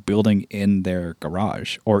guys are just building in their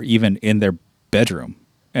garage or even in their bedroom,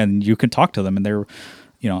 and you can talk to them and they're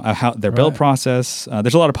how their build process.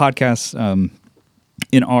 There's a lot of podcasts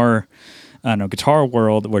in our guitar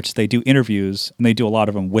world, which they do interviews, and they do a lot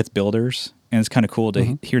of them with builders, and it's kind of cool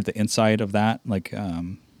to hear the inside of that. Like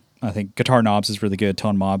I think Guitar Knobs is really good,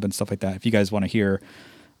 Tone Mob and stuff like that. If you guys want to hear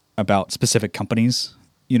about specific companies,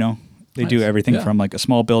 they do everything from like a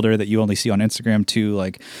small builder that you only see on Instagram to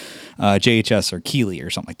like JHS or Keeley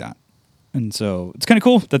or something like that. And so it's kind of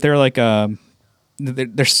cool that they're like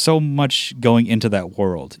there's so much going into that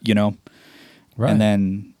world, Right. And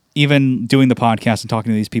then even doing the podcast and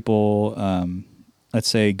talking to these people, let's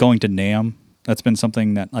say going to NAMM, that's been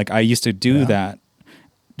something that like I used to do that,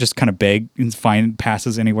 just kind of beg and find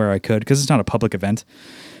passes anywhere I could because it's not a public event.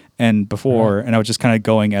 And before, and I was just kind of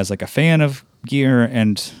going as like a fan of gear,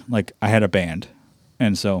 and like I had a band,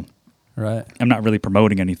 and so Right. I'm not really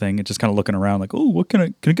promoting anything. It's just kind of looking around like, oh, what can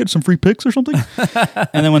I get some free pics or something?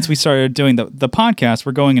 And then once we started doing the podcast,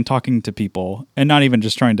 we're going and talking to people and not even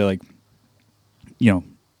just trying to like,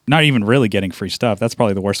 not even really getting free stuff. That's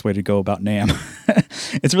probably the worst way to go about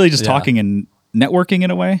NAMM. It's really just talking and networking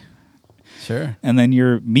in a way. Sure. And then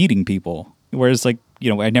you're meeting people. Whereas like,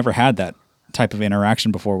 I never had that type of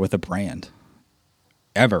interaction before with a brand.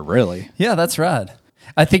 Ever, really. Yeah, that's rad.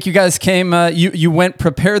 I think you guys came, you went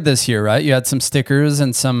prepared this year, right? You had some stickers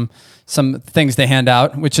and some things to hand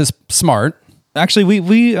out, which is smart. Actually,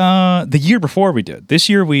 we the year before we did. This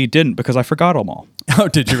year we didn't because I forgot them all. Oh,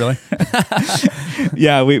 did you really?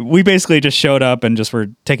 Yeah, we basically just showed up and just we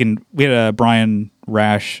had a Brian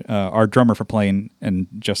Rash, our drummer for Plane, and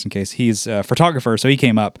just in case, he's a photographer, so he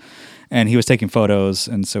came up and he was taking photos,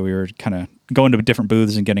 and so we were kind of going to different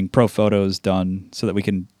booths and getting pro photos done so that we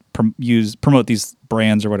can promote these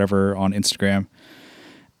brands or whatever on Instagram.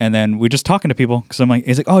 And then we're just talking to people because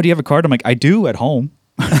he's like, oh, do you have a card? I'm like, I do at home.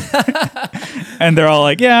 And they're all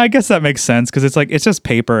like, yeah, I guess that makes sense because it's just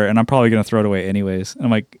paper and I'm probably going to throw it away anyways. And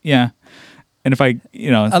I'm like, yeah. And if I,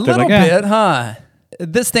 a little bit, huh?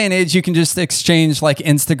 This day and age, you can just exchange like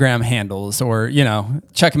Instagram handles or,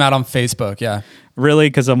 check them out on Facebook. Yeah. Really?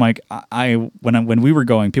 Because I'm like, when we were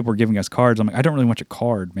going, people were giving us cards. I'm like, I don't really want your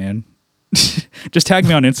card, man. Just tag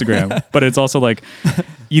me on Instagram. But it's also like,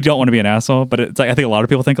 you don't want to be an asshole. But it's like, I think a lot of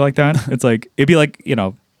people think like that. It's like, it'd be like,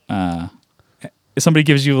 if somebody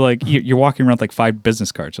gives you like, you're walking around with like 5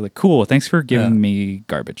 business cards. You're like, cool, thanks for giving me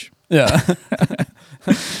garbage. Yeah.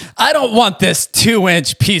 I don't want this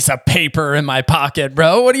 2-inch piece of paper in my pocket,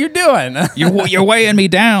 bro. What are you doing? You're weighing me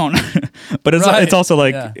down. But it's also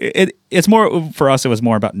like, it's more, for us, it was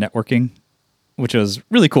more about networking, which was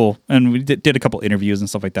really cool. And we did a couple interviews and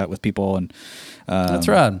stuff like that with people. And that's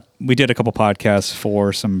rad. We did a couple podcasts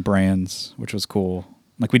for some brands, which was cool.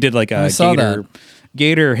 Like we did like a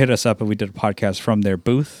Gator hit us up and we did a podcast from their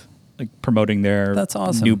booth, like promoting their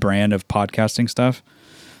new brand of podcasting stuff.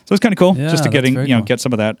 So it's kind of cool just to get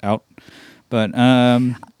some of that out. But I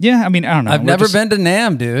mean, I don't know. I've never been to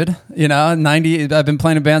NAMM, dude. I've been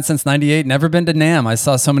playing a band since 98. Never been to NAMM. I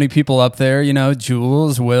saw so many people up there,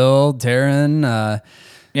 Jules, Will, Darren.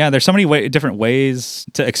 Yeah, there's so many different ways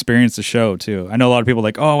to experience the show too. I know a lot of people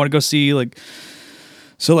like, oh, I want to go see like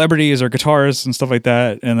celebrities or guitarists and stuff like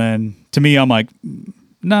that. And then to me, I'm like,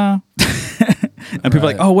 nah. And people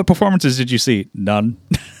are like, oh, what performances did you see? None.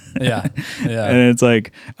 Yeah. And it's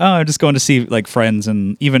like, oh, I'm just going to see like friends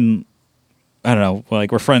and even, I don't know,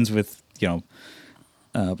 like we're friends with,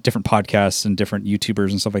 different podcasts and different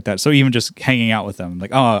YouTubers and stuff like that. So even just hanging out with them,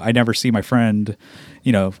 like, oh, I never see my friend,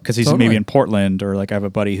 because he's maybe in Portland, or like I have a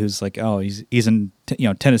buddy who's like, oh, he's in,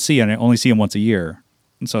 Tennessee, and I only see him once a year.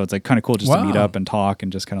 And so it's like kind of cool just to meet up and talk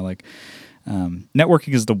and just kind of like,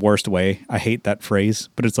 networking is the worst way. I hate that phrase,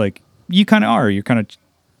 but it's like, you kind of are. You're kind of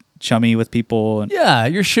chummy with people. And yeah,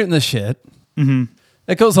 you're shooting the shit. Mm-hmm.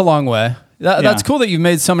 It goes a long way. That's cool that you've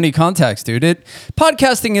made so many contacts, dude.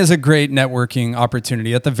 Podcasting is a great networking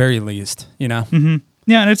opportunity at the very least, Mm-hmm.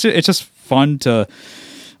 Yeah, and it's just fun to,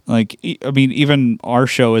 like, I mean, even our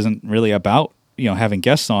show isn't really about, having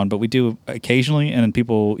guests on, but we do occasionally, and then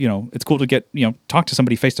people, it's cool to get, talk to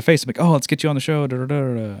somebody face to face, like, oh, let's get you on the show,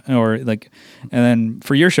 or like, and then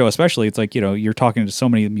for your show especially, it's like, you're talking to so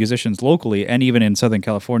many musicians locally, and even in Southern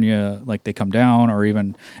California, like they come down, or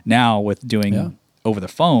even now with doing over the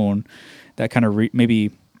phone, that kind of maybe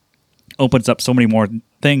opens up so many more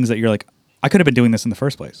things that you're like, I could have been doing this in the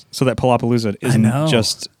first place. So that Palapalooza isn't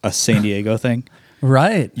just a San Diego thing.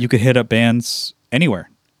 Right. You could hit up bands anywhere.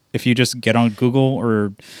 If you just get on Google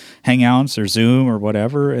or Hangouts or Zoom or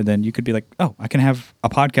whatever, and then you could be like, oh, I can have a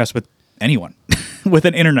podcast with anyone with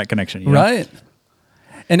an internet connection. Right.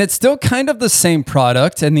 And it's still kind of the same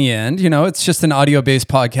product in the end. It's just an audio-based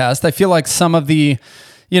podcast. I feel like some of the,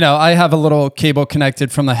 I have a little cable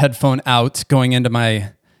connected from the headphone out going into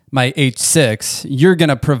my H6. You're going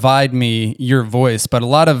to provide me your voice, but a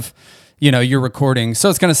lot of, your recording. So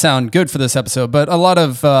it's going to sound good for this episode, but a lot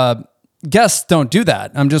of guests don't do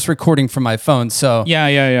that. I'm just recording from my phone. So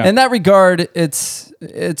yeah. In that regard,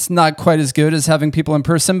 it's not quite as good as having people in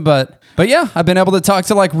person, but yeah, I've been able to talk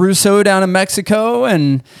to like Russo down in Mexico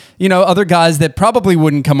and, other guys that probably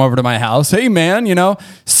wouldn't come over to my house. Hey man,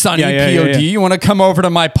 Sonny POD, you want to come over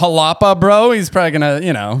to my Palapa, bro? He's probably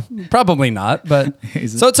gonna, probably not, but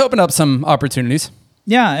so it's opened up some opportunities.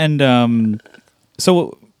 Yeah. And,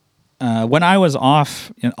 so, when I was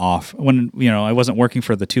when I wasn't working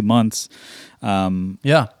for the 2 months,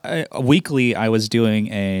 weekly I was doing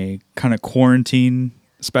a kind of quarantine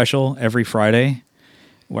special every Friday,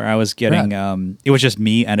 where I was getting it was just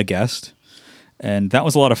me and a guest, And that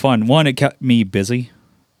was a lot of fun. One, it kept me busy.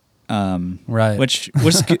 Right. Which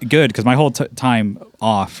was good because my whole time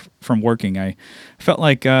off from working, I felt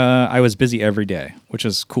like I was busy every day, which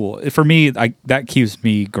is cool. For me, that keeps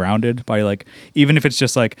me grounded by like, even if it's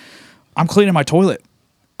just like, I'm cleaning my toilet.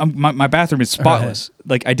 My bathroom is spotless. Right.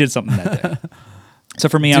 Like I did something that day. So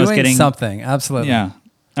for me, I was getting something. Absolutely. Yeah.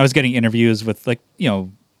 I was getting interviews with like,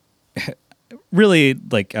 really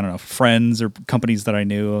like, I don't know, friends or companies that I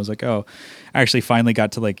knew. I was like, oh, I actually finally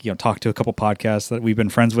got to like, talk to a couple podcasts that we've been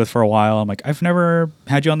friends with for a while. I'm like, I've never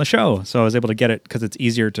had you on the show. So I was able to get it because it's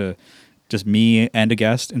easier to just me and a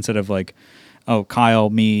guest instead of like, oh, Kyle,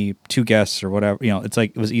 me, 2 guests or whatever. It's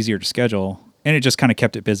like, it was easier to schedule and it just kind of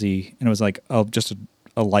kept it busy. And it was like, oh, just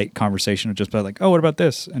a light conversation of just about like, oh, what about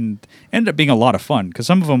this? And ended up being a lot of fun because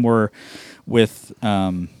some of them were with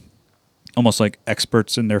almost like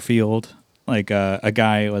experts in their field. Like a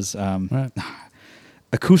guy was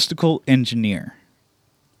acoustical engineer,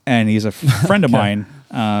 and he's a friend of mine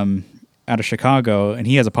out of Chicago, and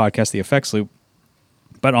he has a podcast, The Effects Loop.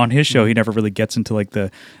 But on his show, he never really gets into like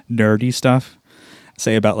the nerdy stuff,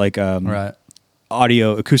 say about like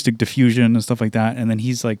audio, acoustic diffusion and stuff like that. And then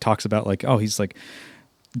he's like talks about like, oh, he's like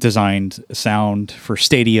designed sound for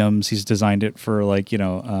stadiums. He's designed it for like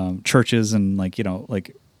churches and like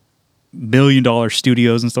like $1 million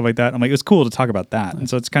studios and stuff like that. I'm like, it was cool to talk about that. And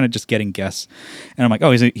so it's kind of just getting guests. And I'm like,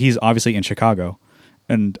 oh, he's obviously in Chicago.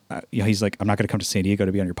 And he's like, I'm not going to come to San Diego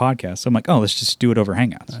to be on your podcast. So I'm like, oh, let's just do it over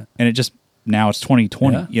Hangouts. Right. And it just, now it's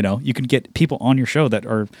 2020, you can get people on your show that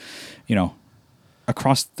are,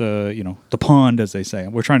 across the, the pond, as they say.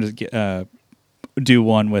 We're trying to do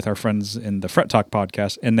one with our friends in the Fret Talk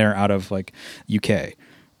podcast, and they're out of like UK,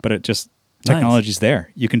 but it just, technology's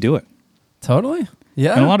there. You can do it. Totally.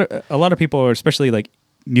 Yeah. And a lot of people, especially like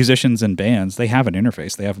musicians and bands, they have an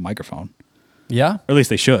interface. They have a microphone. Yeah. Or at least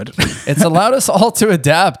they should. It's allowed us all to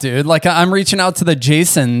adapt, dude. Like I'm reaching out to the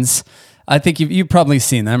Jasons. I think you've probably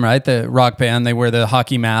seen them, right? The rock band. They wear the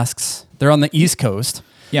hockey masks. They're on the East Coast.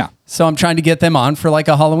 Yeah. So I'm trying to get them on for like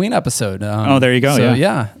a Halloween episode. There you go. So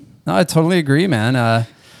yeah. No, I totally agree, man.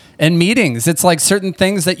 And meetings, it's like certain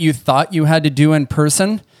things that you thought you had to do in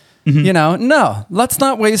person. Mm-hmm. No, let's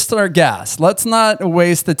not waste our gas. Let's not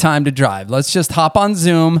waste the time to drive. Let's just hop on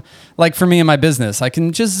Zoom. Like for me in my business, I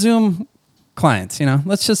can just Zoom clients,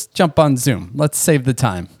 let's just jump on Zoom. Let's save the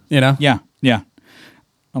time, Yeah. Yeah.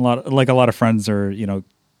 A lot of friends are,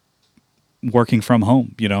 working from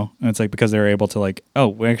home, and it's like, because they're able to like, oh,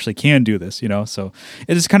 we actually can do this, so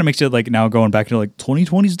it just kind of makes it like now going back to like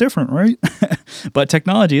 2020 is different, right? But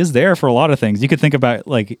technology is there for a lot of things. You could think about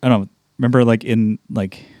like, I don't know, remember like in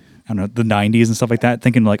like, I don't know, the 90s and stuff like that,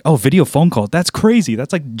 thinking like, oh, video phone calls, that's crazy.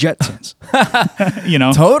 That's like Jetsons.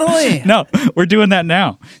 Totally. No, we're doing that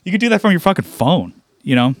now. You can do that from your fucking phone,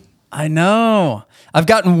 I know. I've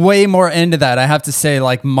gotten way more into that. I have to say,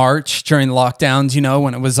 like March during lockdowns,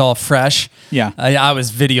 when it was all fresh. Yeah. I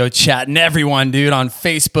was video chatting everyone, dude, on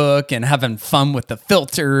Facebook and having fun with the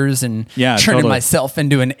filters and turning myself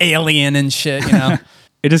into an alien and shit,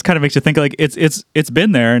 It just kind of makes you think like it's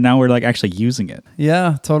been there and now we're like actually using it.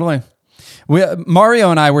 Yeah, totally.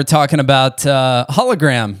 Mario and I were talking about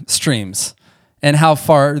hologram streams and how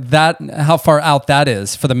far out that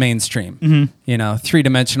is for the mainstream. Mm-hmm.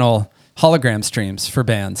 3-dimensional hologram streams for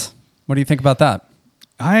bands. What do you think about that?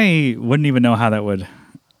 I wouldn't even know how that would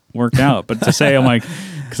work out, but to say I'm like,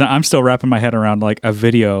 because I'm still wrapping my head around like a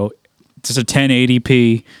video, just a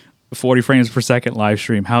 1080p. 40 frames per second live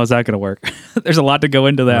stream. How is that going to work? There's a lot to go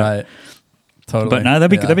into that. Right. Totally. But no,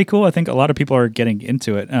 that'd be cool. I think a lot of people are getting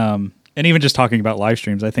into it. And even just talking about live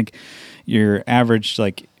streams, I think your average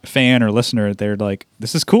like fan or listener, they're like,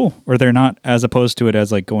 this is cool, or they're not, as opposed to it as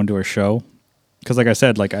like going to a show. Because like I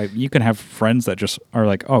said, like you can have friends that just are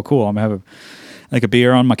like, oh, cool, I'm gonna have a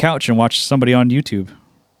beer on my couch and watch somebody on YouTube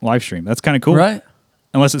live stream. That's kind of cool, right?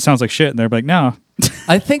 Unless it sounds like shit, and they're like, no.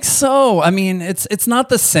 I think so. I mean, it's not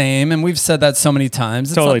the same, and we've said that so many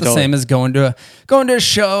times. It's not the same as going to a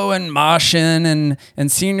show and moshing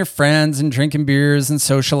and seeing your friends and drinking beers and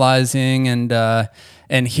socializing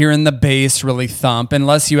and hearing the bass really thump.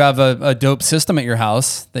 Unless you have a dope system at your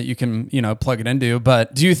house that you can plug it into.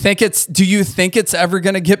 But do you think it's ever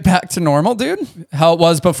going to get back to normal, dude? How it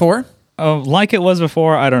was before? Oh, like it was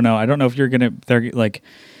before. I don't know. I don't know if they're like.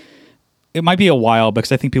 It might be a while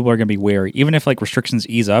because I think people are going to be wary. Even if like restrictions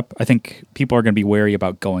ease up, I think people are going to be wary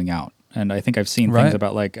about going out. And I think I've seen things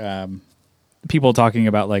about like people talking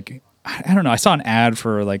about like, I don't know. I saw an ad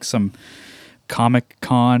for like some Comic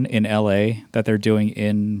Con in LA that they're doing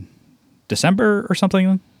in December or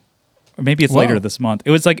something. Or maybe it's later this month.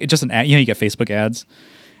 It was like just an ad. You get Facebook ads.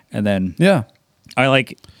 And then I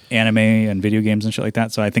like anime and video games and shit like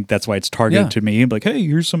that, so I think that's why it's targeted Yeah. to me. Like, hey,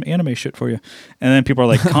 here's some anime shit for you, and then people are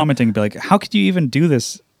like commenting, be like, how could you even do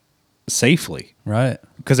this safely? Right.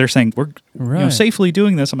 Because they're saying we're Right. safely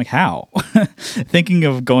doing this. I'm like, how? Thinking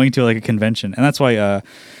of going to like a convention, and that's why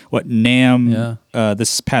NAMM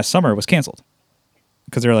this past summer was canceled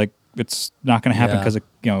because they're like, it's not going to happen Yeah. because of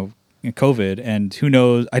COVID, and who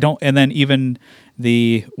knows? And then even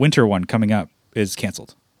the winter one coming up is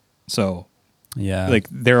canceled. So Yeah. like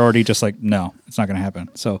they're already just like, no, it's not going to happen.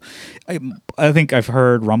 So I think I've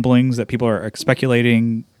heard rumblings that people are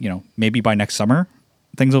speculating, maybe by next summer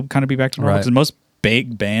things will kind of be back to normal. Right. Because most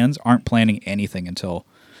big bands aren't planning anything until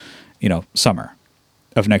summer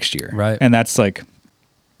of next year. Right. And that's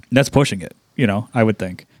pushing it. I would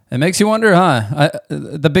think. It makes you wonder, huh?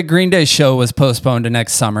 The big Green Day show was postponed to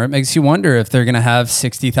next summer. It makes you wonder if they're going to have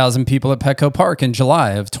 60,000 people at Petco Park in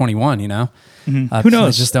July of 21, Who knows?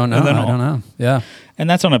 I just don't know. And then I don't know. Yeah. And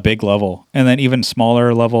that's on a big level. And then even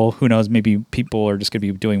smaller level, who knows, maybe people are just going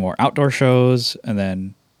to be doing more outdoor shows. And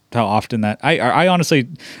then how often that I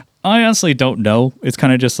honestly don't know. It's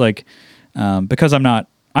kind of just like because I'm not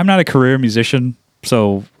a career musician,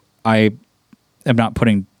 so I am not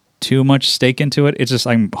putting too much stake into it. It's just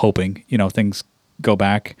I'm hoping things go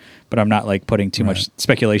back, but I'm not like putting too much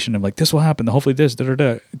speculation of like this will happen. Hopefully this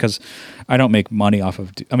because I don't make money off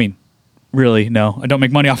of. Really, no, I don't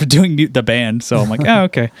make money off of doing the band. So I'm like, oh,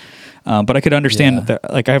 okay. But I could understand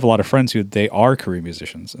that. Like I have a lot of friends who they are career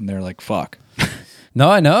musicians, and they're like, fuck. No,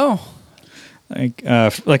 I know. Like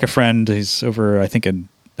a friend, he's over, I think in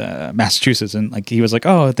Massachusetts, and like he was like,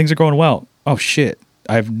 oh, things are going well. Oh shit,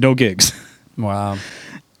 I have no gigs. Wow.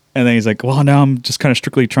 And then he's like, well, now I'm just kind of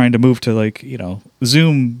strictly trying to move to like,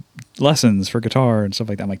 Zoom lessons for guitar and stuff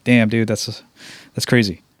like that. I'm like, damn, dude, that's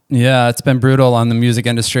crazy. Yeah, it's been brutal on the music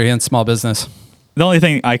industry and small business. The only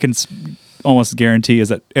thing I can almost guarantee is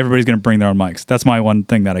that everybody's going to bring their own mics. That's my one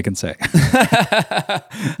thing that I can say.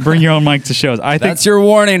 Bring your own mic to shows. I think That's your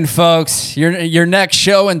warning, folks. Your next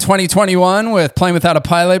show in 2021 with Playing Without a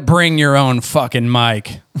Pilot, bring your own fucking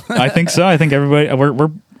mic. I think so. I think everybody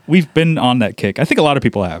we've been on that kick. I think a lot of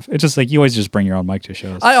people have. It's just like you always just bring your own mic to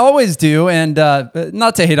shows. I always do, and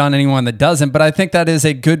not to hate on anyone that doesn't, but I think that is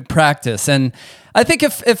a good practice. And I think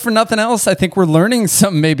if for nothing else, I think we're learning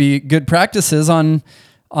some maybe good practices on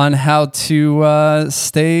how to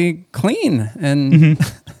stay clean and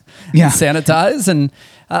sanitize. And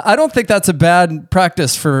I don't think that's a bad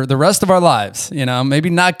practice for the rest of our lives. Maybe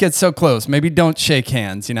not get so close. Maybe don't shake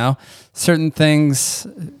hands. Certain things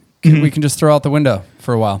we can just throw out the window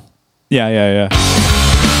for a while. Yeah.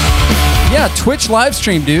 Yeah, Twitch live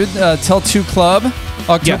stream, dude. Till 2 Club,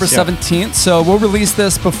 October 17th. So we'll release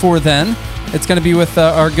this before then. It's going to be with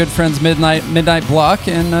our good friends Midnight Block,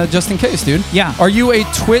 and just in case, dude. Yeah. Are you a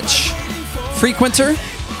Twitch frequenter?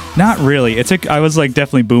 Not really. I was like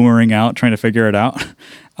definitely boomering out trying to figure it out.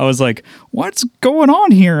 I was like, what's going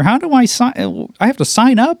on here? How do I sign? I have to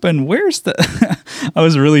sign up, and where's the? I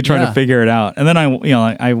was really trying to figure it out. And then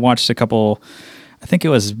I watched a couple. I think it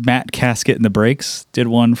was Matt Casket and the Breaks did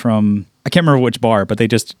one from, I can't remember which bar, but they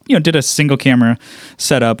just did a single camera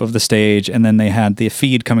setup of the stage, and then they had the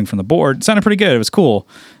feed coming from the board. It sounded pretty good. It was cool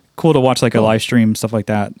to watch like a live stream, stuff like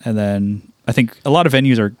that. And then I think a lot of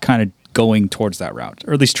venues are kind of going towards that route,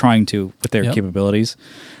 or at least trying to with their capabilities.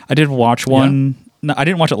 I did watch one. No, I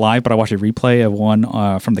didn't watch it live, but I watched a replay of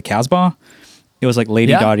one from the Casbah. It was like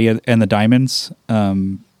Lady Dottie and the Diamonds.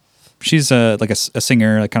 She's like a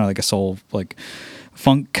singer, like kind of like a soul, like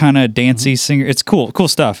funk kind of dancey singer. It's cool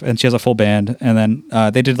stuff. And she has a full band. And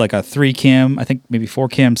then they did like a 3-cam, I think maybe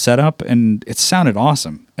 4-cam setup, and it sounded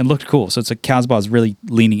awesome and looked cool. So it's like Casbah is really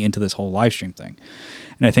leaning into this whole live stream thing.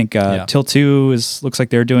 And I think Till 2 looks like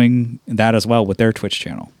they're doing that as well with their Twitch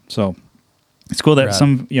channel. So it's cool that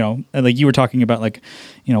some, like you were talking about, like,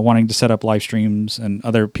 wanting to set up live streams, and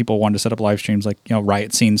other people wanted to set up live streams, like,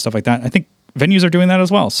 riot scene, stuff like that. I think venues are doing that as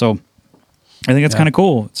well. So I think it's kind of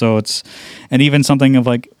cool. So and even something of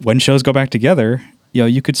like when shows go back together,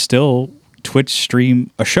 you could still Twitch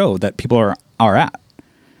stream a show that people are at.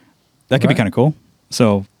 That could be kind of cool.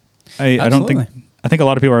 So I think a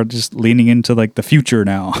lot of people are just leaning into like the future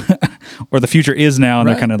now, or the future is now, and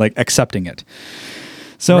they're kind of like accepting it.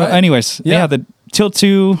 So anyways, the Till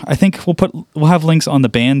 2, I think we'll have links on the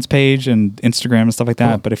band's page and Instagram and stuff like that.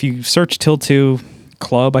 Cool. But if you search Till 2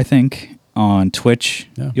 Club, I think on Twitch,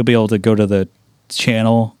 you'll be able to go to the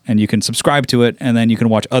channel and you can subscribe to it, and then you can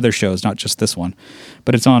watch other shows, not just this one.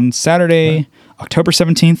 But it's on Saturday, October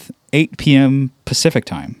 17th, 8 p.m. Pacific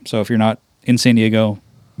time. So if you're not in San Diego,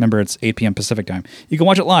 Remember, it's 8 p.m. Pacific time. You can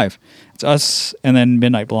watch it live. It's us and then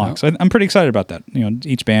Midnight Block. Oh. So I'm pretty excited about that.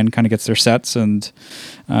 Each band kind of gets their sets, and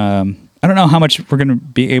I don't know how much we're going to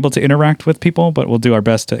be able to interact with people, but we'll do our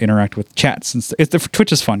best to interact with chats.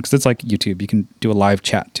 Twitch is fun because it's like YouTube. You can do a live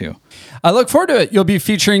chat too. I look forward to it. You'll be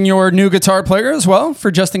featuring your new guitar player as well,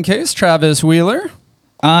 for just in case, Travis Wheeler.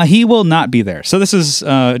 He will not be there. So this is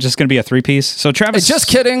just going to be a 3-piece. So Travis... Just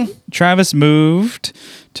kidding. Travis moved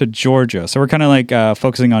to Georgia. So we're kind of like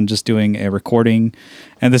focusing on just doing a recording.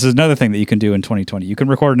 And this is another thing that you can do in 2020. You can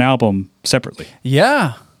record an album separately.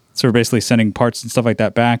 Yeah. So we're basically sending parts and stuff like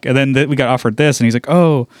that back. And then we got offered this, and he's like,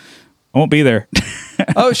 oh, I won't be there.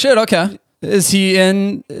 Oh, shit. Okay. Is he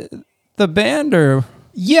in the band or?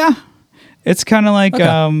 Yeah. It's kind of like...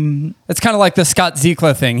 Okay. It's kind of like the Scott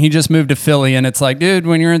Zekla thing. He just moved to Philly, and it's like, dude,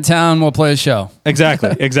 when you're in town, we'll play a show. Exactly.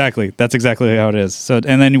 That's exactly how it is. So,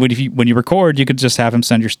 and then when you record, you could just have him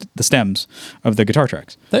send the stems of the guitar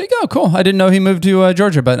tracks. There you go. Cool. I didn't know he moved to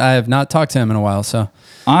Georgia, but I have not talked to him in a while, so...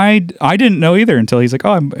 I didn't know either until he's like,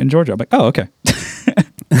 oh, I'm in Georgia. I'm like, oh, okay.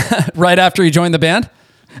 Right after he joined the band?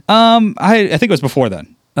 I think it was before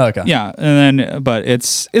then. Okay. Yeah, and then but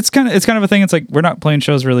it's kind of a thing. It's like we're not playing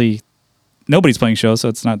shows really. Nobody's playing shows, so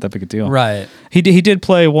it's not that big a deal. Right. He did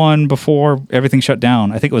play one before everything shut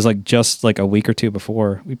down. I think it was like just like a week or two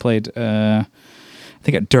before we played. I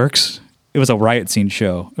think at Dirk's. It was a Riot Scene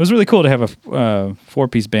show. It was really cool to have a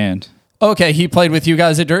 4-piece band. Okay, he played with you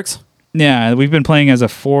guys at Dirk's? Yeah, we've been playing as a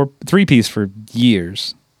 3-piece for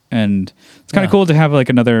years, and it's kind of cool to have like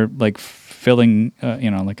another like filling,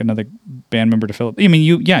 like another band member to fill. I mean,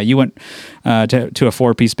 you went to a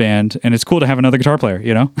 4-piece band, and it's cool to have another guitar player.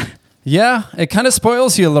 Yeah, it kind of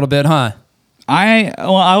spoils you a little bit, huh? I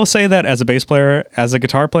will say that as a bass player, as a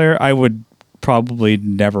guitar player, I would probably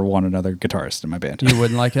never want another guitarist in my band. You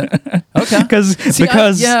wouldn't like it? Okay. because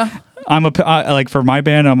I'm like for my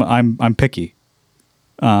band, I'm picky.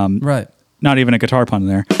 Right. Not even a guitar pun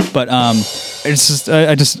there, but it's just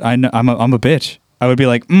I'm a bitch. I would be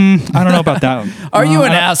like, I don't know about that. Are you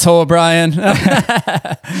an asshole, Brian?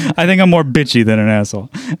 I think I'm more bitchy than an asshole.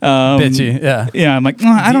 Bitchy, yeah. Yeah, I'm like,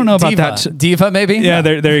 I don't know about that. Diva, maybe? Yeah,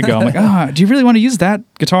 there you go. I'm like, do you really want to use that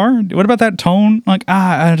guitar? What about that tone? Like,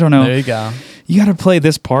 I don't know. There you go. You got to play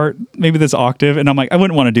this part, maybe this octave. And I'm like, I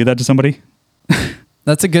wouldn't want to do that to somebody.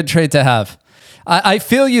 That's a good trait to have. I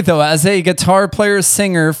feel you, though. As a guitar player,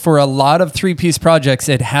 singer, for a lot of 3-piece projects,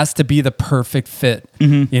 it has to be the perfect fit.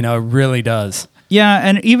 Mm-hmm. It really does. Yeah,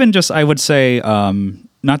 and even just, I would say,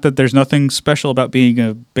 not that there's nothing special about being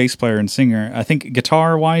a bass player and singer. I think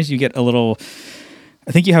guitar-wise, you get I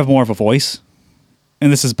think you have more of a voice.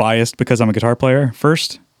 And this is biased because I'm a guitar player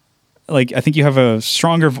first. Like, I think you have a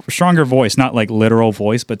stronger voice, not like literal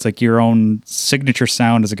voice, but it's like your own signature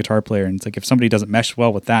sound as a guitar player. And it's like if somebody doesn't mesh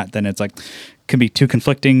well with that, then it's like can be too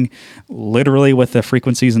conflicting literally with the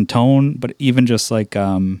frequencies and tone, but even just like I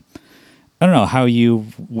don't know how you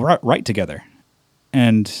write together.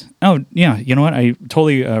 And you know what? I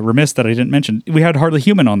totally remiss that I didn't mention we had Hardly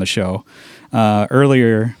Human on the show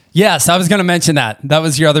earlier. Yes, I was going to mention that. That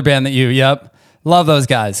was your other band Yep. Love those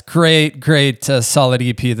guys. Great, solid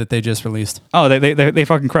EP that they just released. Oh, they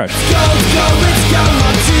fucking crushed. Let's go,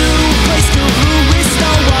 place to who is no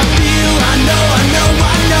I feel. I know,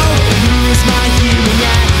 who's my healing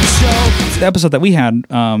at show. The episode that we had,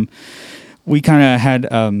 we kind of had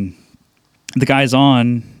the guys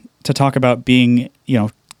on to talk about being,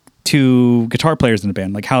 two guitar players in a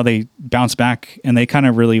band, like how they bounce back, and they kind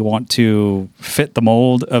of really want to fit the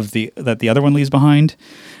mold of that the other one leaves behind,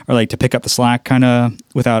 or like to pick up the slack kind of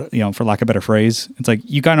without, for lack of a better phrase. It's like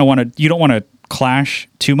you kind of you don't want to clash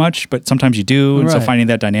too much, but sometimes you do. And so finding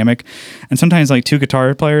that dynamic, and sometimes like two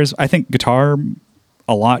guitar players, I think guitar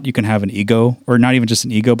a lot, you can have an ego, or not even just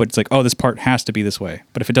an ego, but it's like, oh, this part has to be this way.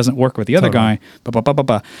 But if it doesn't work with the other guy,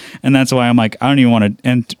 and that's why I'm like, I don't even want to.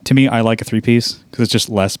 And to me, I like a 3-piece because it's just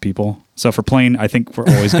less people. So for playing, I think we're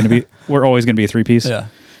always going to be a 3-piece. Yeah.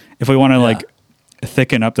 If we want to like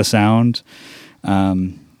thicken up the sound,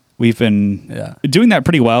 we've been doing that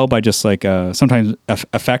pretty well by just like sometimes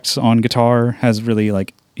effects on guitar has really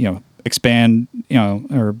like expand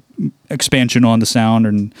or expansion on the sound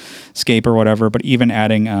and scape or whatever, but even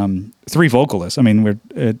adding 3 vocalists. I mean,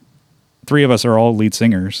 we're 3 of us are all lead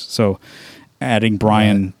singers, so adding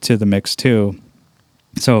Brian to the mix too.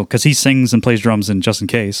 So because he sings and plays drums in Just in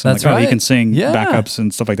Case, that's like, he can sing backups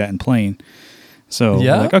and stuff like that and playing. So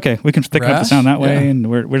we're like, okay, we can thicken up the sound that way, and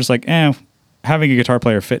we're just like, having a guitar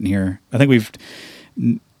player fit in here. I think we've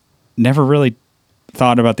never really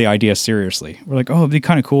thought about the idea seriously. We're like, oh, it'd be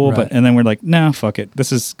kind of cool, and then we're like, nah, fuck it.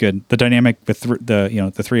 This is good. The dynamic with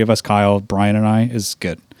the 3 of us, Kyle, Brian, and I, is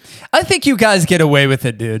good. I think you guys get away with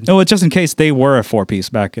it, dude. No, it's just in case they were a 4-piece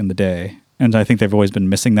back in the day. And I think they've always been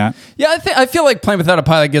missing that. Yeah, I feel like Playing Without a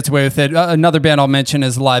Pilot gets away with it. Another band I'll mention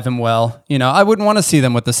is Live and Well. You know, I wouldn't want to see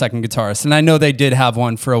them with the second guitarist, and I know they did have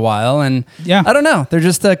one for a while. And Yeah. I don't know, they're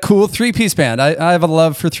just a cool 3-piece band. I have a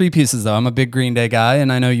love for 3 pieces though. I'm a big Green Day guy,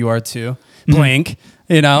 and I know you are too. Blink,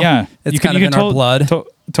 you know, Yeah, it's kind of in our blood.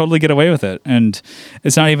 Totally get away with it, and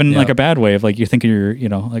it's not even like a bad way of like you thinking you're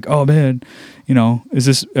like, oh man, am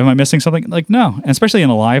I missing something? Like no, and especially in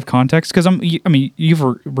a live context because you've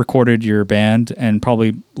recorded your band and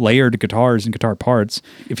probably layered guitars and guitar parts.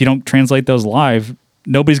 If you don't translate those live,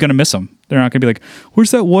 nobody's gonna miss them. They're not gonna be like,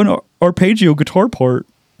 where's that one arpeggio guitar part?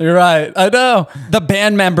 You're right. I know. The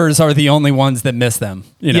band members are the only ones that miss them.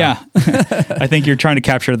 You know? Yeah. I think you're trying to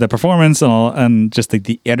capture the performance and just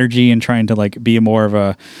the energy and trying to like be more of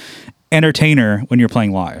a entertainer when you're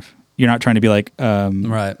playing live. You're not trying to be like,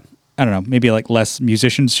 right. I don't know, maybe like less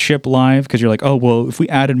musicianship live because you're like, oh, well, if we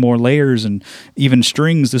added more layers and even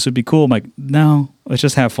strings, this would be cool. I'm like, no, let's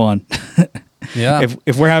just have fun. Yeah.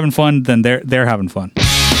 If we're having fun, then they're having fun.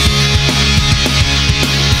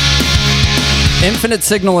 Infinite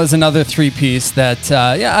Signal is another 3-piece that,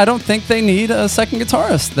 I don't think they need a second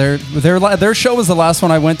guitarist. Their show was the last one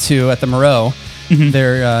I went to at the Moreau,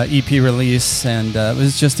 their EP release, and it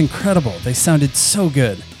was just incredible. They sounded so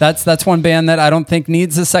good. That's one band that I don't think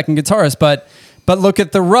needs a second guitarist, but look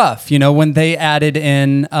at The Rough. You know, when they added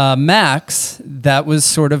in Max, that was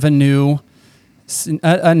sort of a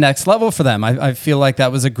next level for them. I feel like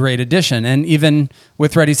that was a great addition. And even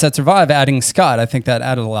with Ready, Set, Survive, adding Scott, I think that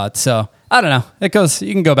added a lot. So I don't know.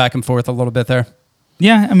 You can go back and forth a little bit there.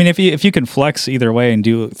 Yeah, I mean, if you can flex either way and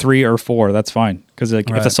do 3 or 4, that's fine. Because if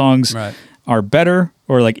the songs are better,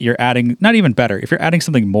 or like you're adding, not even better, if you're adding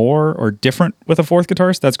something more or different with a 4th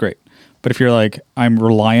guitarist, that's great. But if you're like, I'm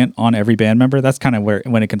reliant on every band member, that's kind of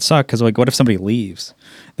when it can suck. Because like, what if somebody leaves?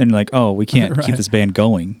 Then you're like, oh, we can't keep this band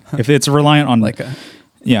going. If it's reliant on,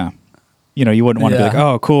 you wouldn't want to be like,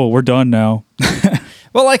 oh, cool, we're done now.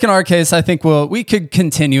 Well, like in our case, I think we could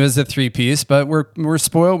continue as a 3-piece, but we're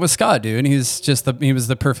spoiled with Scott, dude. He was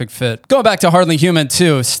the perfect fit. Going back to Hardly Human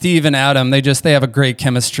too, Steve and Adam, they have a great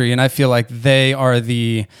chemistry, and I feel like they are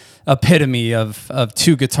the epitome of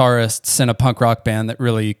 2 guitarists in a punk rock band that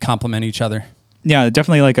really complement each other. Yeah,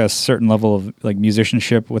 definitely like a certain level of like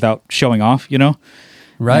musicianship without showing off,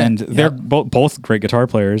 Right. And they're both great guitar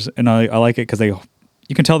players, and I like it because you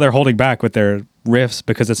can tell they're holding back with their riffs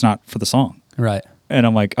because it's not for the song. Right. And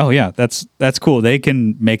I'm like, oh yeah, that's cool. They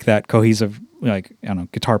can make that cohesive, like, I don't know,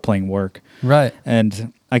 guitar playing work. Right.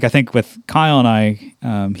 And like, I think with Kyle and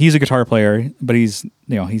I, he's a guitar player, but he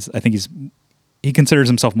considers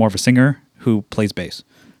himself more of a singer who plays bass.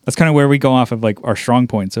 That's kind of where we go off of like our strong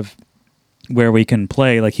points of where we can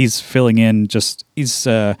play. Like he's filling in he's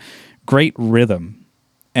great rhythm.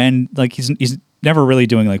 And like, he's never really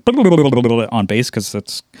doing like on bass because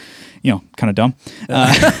that's, kind of dumb.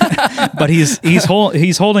 But he's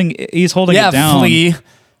holding it down. Flea.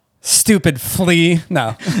 Stupid Flea.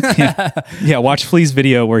 No. Yeah. Watch Flea's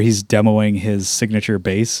video where he's demoing his signature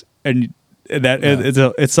bass, and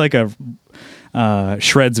it's like a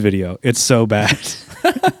Shreds video. It's so bad.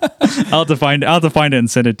 I'll have to find it and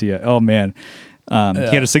send it to you. Oh man. He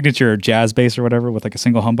had a signature jazz bass or whatever with like a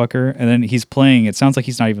single humbucker, and then he's playing. It sounds like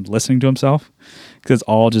he's not even listening to himself because it's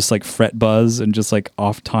all just like fret buzz and just like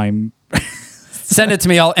off time. Send it to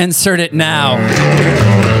me. I'll insert it now.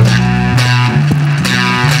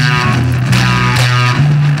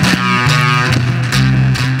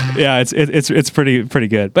 Yeah, it's pretty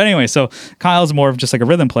good. But anyway, so Kyle's more of just like a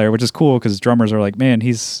rhythm player, which is cool because drummers are like, man,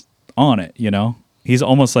 he's on it. He's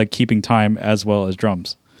almost like keeping time as well as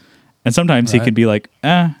drums. And sometimes he could be like,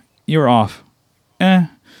 you were off. It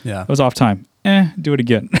was off time. Do it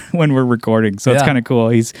again when we're recording. So it's kind of cool.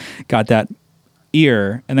 He's got that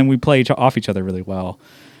ear, and then we play off each other really well.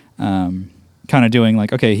 Kind of doing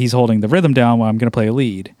like, okay, he's holding the rhythm down while I'm going to play a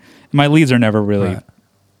lead. My leads are never really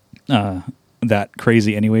that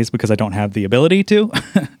crazy anyways because I don't have the ability to.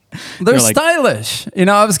 They're stylish.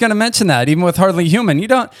 I was going to mention that even with Hardly Human, you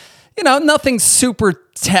don't... nothing super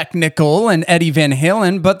technical and Eddie Van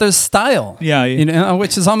Halen, but there's style. Yeah.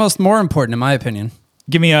 Which is almost more important in my opinion.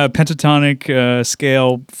 Give me a pentatonic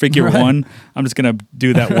scale figure 1. I'm just gonna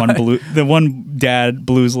do that the one dad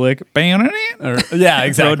blues lick. Yeah,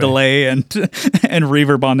 exactly. Throw delay and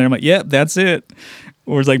reverb on there. I'm like, yep, that's it.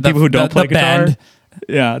 Or it's like people who don't play guitar. Bend.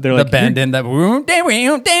 Yeah, they're like the bend in that.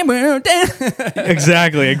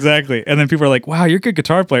 Exactly. And then people are like, "Wow, you're a good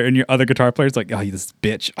guitar player," and your other guitar player's like, "Oh, you this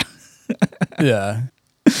bitch." Yeah.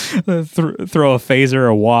 Throw a phaser or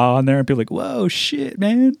a wah on there, and people are like, "Whoa, shit,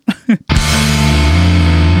 man."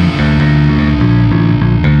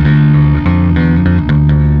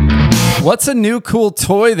 What's a new cool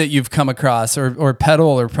toy that you've come across or pedal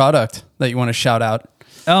or product that you want to shout out?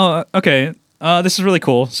 Oh, okay. This is really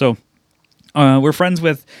cool. So we're friends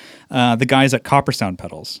with the guys at Copper Sound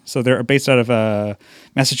Pedals. So they're based out of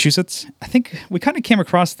Massachusetts. I think we kind of came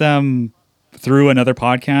across them through another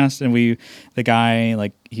podcast, and the guy,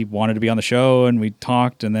 like, he wanted to be on the show, and we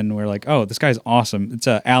talked, and then we're like, oh, this guy's awesome. It's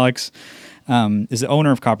Alex. Is the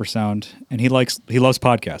owner of Copper Sound, and he loves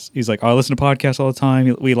podcasts. He's like, I listen to podcasts all the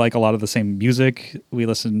time. We like a lot of the same music. We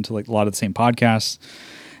listen to like a lot of the same podcasts,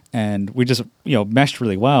 and we just meshed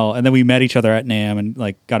really well. And then we met each other at NAMM and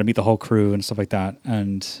like got to meet the whole crew and stuff like that.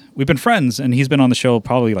 And we've been friends. And he's been on the show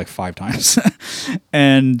probably like 5 times.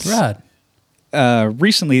 And Rad.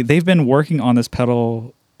 Recently, they've been working on this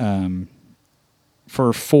pedal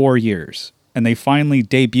for 4 years, and they finally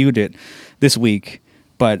debuted it this week.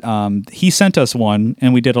 But he sent us one,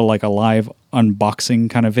 and we did a live unboxing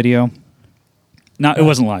kind of video. It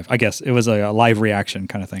wasn't live, I guess. It was a live reaction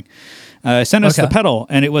kind of thing. Sent us the pedal,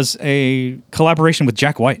 and it was a collaboration with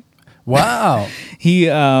Jack White. Wow. He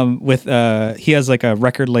has like a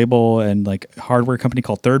record label and like hardware company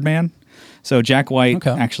called Third Man. So Jack White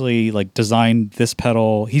actually like designed this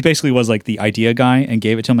pedal. He basically was like the idea guy and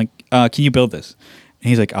gave it to him like, can you build this? And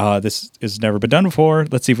he's like, this has never been done before.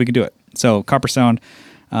 Let's see if we can do it. So Copper Sound,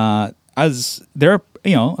 as they're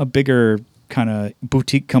a bigger kind of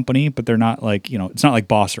boutique company, but they're not like it's not like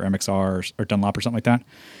Boss or MXR or Dunlop or something like that.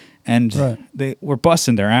 And they were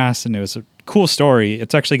busting their ass, and it was a cool story.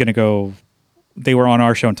 It's actually going to go. They were on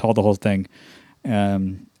our show and told the whole thing.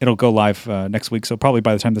 It'll go live next week, so probably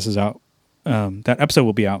by the time this is out, that episode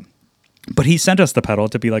will be out. But he sent us the pedal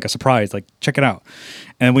to be like a surprise, like check it out,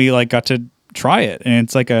 and we like got to try it. And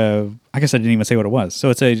it's like I guess I didn't even say what it was.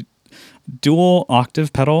 So it's a dual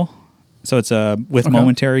octave pedal. So it's with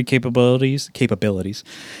momentary capabilities,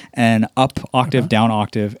 and up octave, down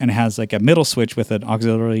octave, and it has like a middle switch with an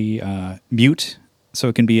auxiliary mute, so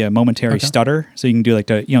it can be a momentary stutter. So you can do like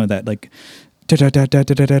that like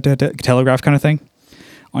telegraph kind of thing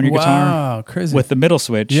on your guitar. Wow, crazy! With the middle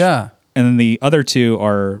switch, and then the other two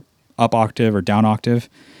are up octave or down octave,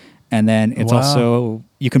 and then it's also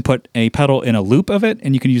you can put a pedal in a loop of it,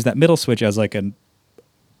 and you can use that middle switch as like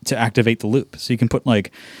to activate the loop. So you can put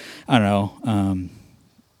like, I don't know,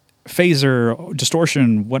 phaser,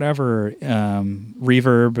 distortion, whatever,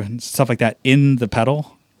 reverb and stuff like that in the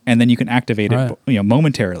pedal, and then you can activate it,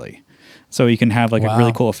 momentarily. So you can have like a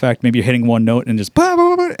really cool effect. Maybe you're hitting one note and just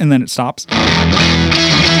and then it stops.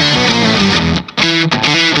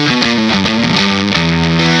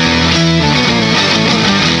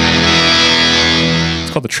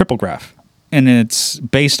 It's called the Triple Graph, and it's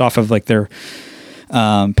based off of like their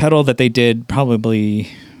pedal that they did probably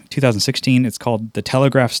 2016. It's called the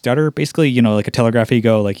Telegraph Stutter. Basically, like a telegraph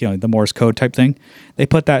ego, like the Morse code type thing. They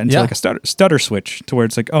put that into like a stutter switch to where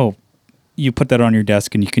it's like, you put that on your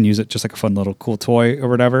desk and you can use it just like a fun little cool toy or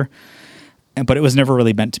whatever. But it was never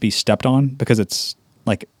really meant to be stepped on because it's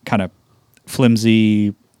like kind of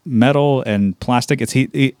flimsy metal and plastic.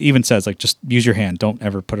 He even says like, just use your hand. Don't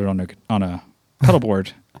ever put it on a pedal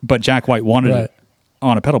board. But Jack White wanted it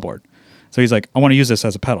on a pedal board. So he's like, I want to use this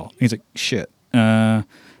as a pedal. He's like, shit. So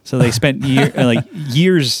they spent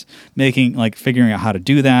years figuring out how to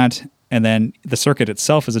do that. And then the circuit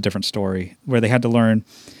itself is a different story where they had to learn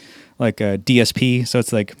like a DSP. So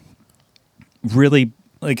it's like really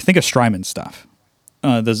like think of Strymon stuff.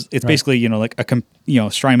 It's basically,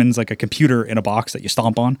 Strymon's like a computer in a box that you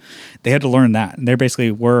stomp on. They had to learn that. And they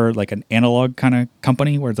basically were like an analog kind of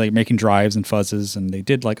company where it's like making drives and fuzzes. And they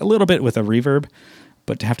did like a little bit with a reverb.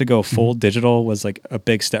 But to have to go full digital was like a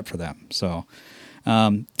big step for them. So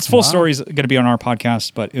this full story is going to be on our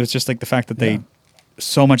podcast, but it was just like the fact that they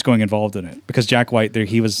so much going involved in it because Jack White there,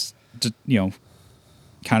 he was,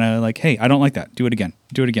 kind of like, hey, I don't like that. Do it again.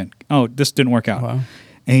 Oh, this didn't work out. Wow.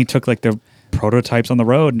 And he took like the prototypes on the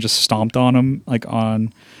road and just stomped on them like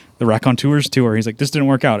on the Raconteurs tour. He's like, this didn't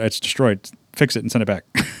work out. It's destroyed. Fix it and send it back.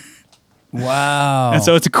 Wow. And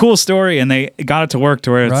so it's a cool story, and they got it to work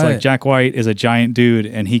to where it's like Jack White is a giant dude,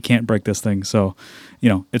 and he can't break this thing. So,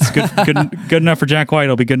 it's good enough for Jack White.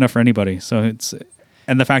 It'll be good enough for anybody. So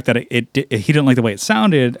and the fact that he didn't like the way it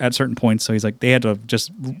sounded at certain points, so he's like, they had to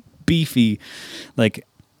just beefy, like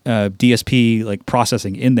DSP like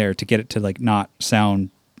processing in there to get it to like not sound,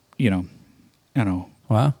 I don't know.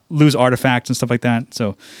 Wow. Lose artifacts and stuff like that.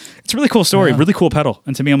 So it's a really cool story, really cool pedal.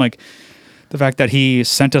 And to me, I'm like, the fact that he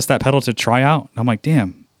sent us that pedal to try out, I'm like,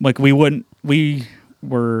 damn, like we were,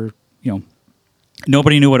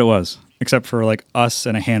 nobody knew what it was except for like us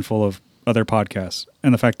and a handful of other podcasts.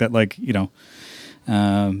 And the fact that like,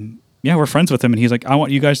 we're friends with him and he's like, I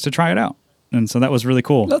want you guys to try it out. and so that was really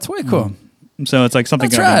cool. That's way cool. So it's like something.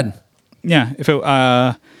 That's rad. Yeah, if it,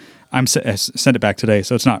 I sent it back today,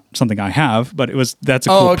 so it's not something I have, but that's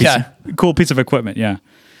a cool piece of equipment. Yeah,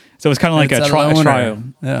 so it's kind of like It's a trial.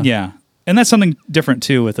 Yeah. Yeah, and that's something different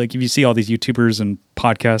too. With like if you see all these YouTubers and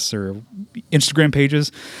podcasts or Instagram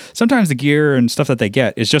pages, sometimes the gear and stuff that they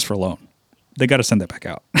get is just for loan. They got to send that back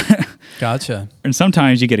out. Gotcha. And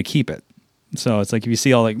sometimes you get to keep it. So it's like if you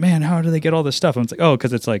see all like, man, how do they get all this stuff? And it's like, oh,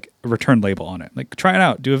 because it's like a return label on it. Like try it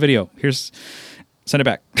out, do a video. Send it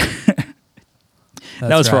back.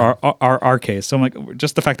 That was for our case. So I'm like,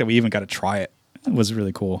 just the fact that we even got to try it was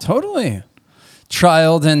really cool. Totally.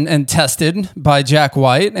 Trialed and tested by Jack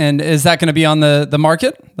White. And is that going to be on the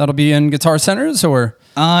market? That'll be in Guitar Centers or?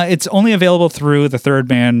 It's only available through the Third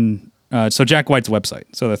Man. So Jack White's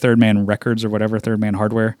website. So the Third Man Records or whatever, Third Man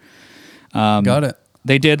Hardware. Got it.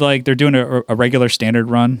 They did they're doing a regular standard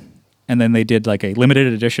run. And then they did like a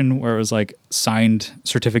limited edition where it was like signed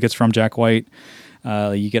certificates from Jack White.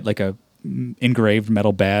 You get like a engraved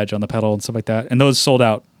metal badge on the pedal and stuff like that. And those sold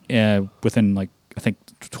out within like, I think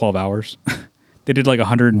 12 hours. They did like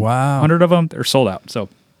 100 of them. They're sold out. So,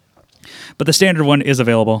 but the standard one is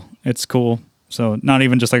available. It's cool. So not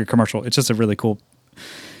even just like a commercial. It's just a really cool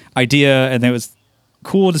idea. And it was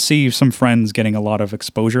cool to see some friends getting a lot of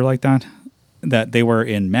exposure like that. That they were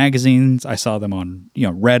in magazines. I saw them on,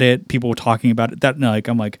 Reddit. People were talking about it.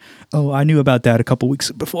 I'm like, oh, I knew about that a couple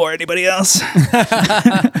weeks before anybody else.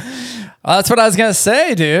 That's what I was gonna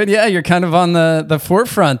say, dude. Yeah, you're kind of on the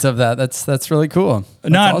forefront of that. That's really cool.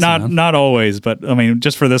 That's awesome, not always, but I mean,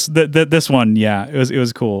 just for this this one, yeah, it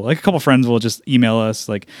was cool. Like a couple friends will just email us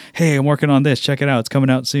like, hey, I'm working on this. Check it out. It's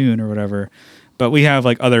coming out soon or whatever. But we have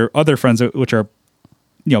like other friends which are,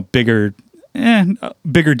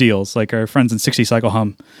 bigger deals, like our friends in 60 Cycle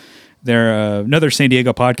Hum. They're another San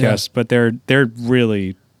Diego podcast, but they're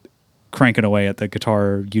really cranking away at the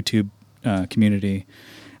guitar YouTube community.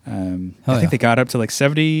 I think they got up to like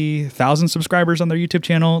 70,000 subscribers on their YouTube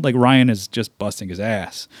channel. Like Ryan is just busting his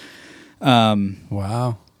ass.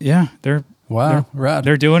 Wow. Yeah, rad.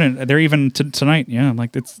 They're doing it. They're even tonight. Yeah, I'm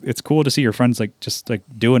like it's cool to see your friends like just like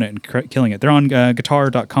doing it and killing it. They're on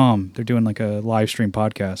guitar.com. They're doing like a live stream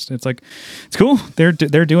podcast. It's like it's cool. They're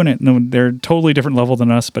doing it. No, they're totally different level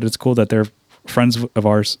than us, but it's cool that they're friends of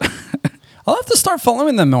ours. I'll have to start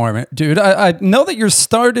following them more, dude. I know that you're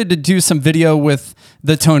started to do some video with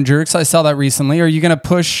the Tone Jerks. I saw that recently. Are you going to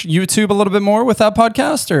push YouTube a little bit more with that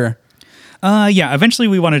podcast or? Yeah, eventually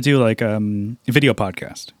we want to do like a video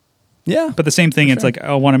podcast. Yeah. But the same thing, it's like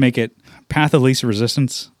I want to make it path of least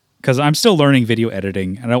resistance because I'm still learning video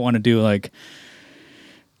editing. And I don't want to do like,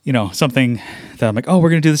 something that I'm like, oh, we're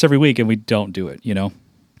going to do this every week and we don't do it,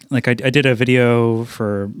 Like I did a video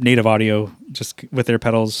for Native Audio just with their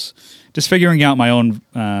pedals, just figuring out my own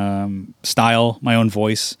style, my own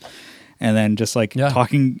voice. And then just like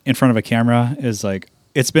talking in front of a camera is like,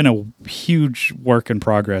 it's been a huge work in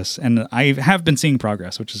progress, and I have been seeing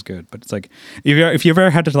progress, which is good. But it's like if you've ever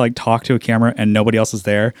had to like talk to a camera and nobody else is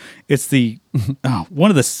there, it's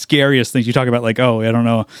one of the scariest things. You talk about like, oh, I don't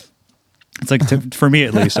know. It's like for me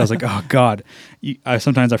at least, I was like, oh God.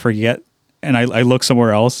 Sometimes I forget, and I look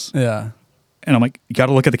somewhere else. Yeah, and I'm like, you got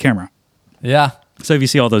to look at the camera. Yeah. So if you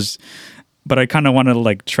see all those. But I kind of want to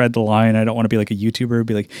like tread the line. I don't want to be like a YouTuber,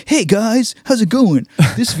 be like, hey guys, how's it going?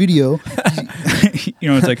 This video,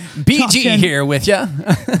 it's like BG here with you.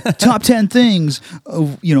 Top 10 things,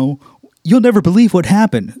 you'll never believe what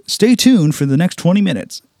happened. Stay tuned for the next 20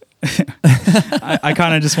 minutes. I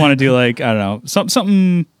kind of just want to do like, I don't know,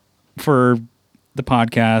 something for the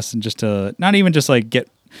podcast and just to not even just like get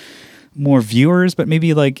more viewers, but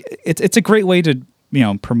maybe like it's a great way to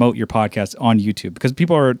promote your podcast on YouTube because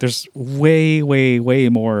there's way, way, way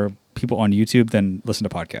more people on YouTube than listen to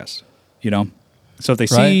podcasts, So if they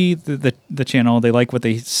see the channel, they like what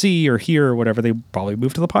they see or hear or whatever, they probably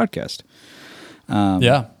move to the podcast.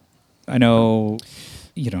 Yeah. I know,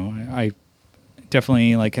 I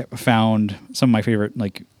definitely like found some of my favorite,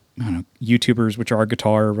 like, I don't know, YouTubers, which are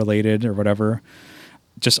guitar related or whatever,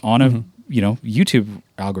 just on a, YouTube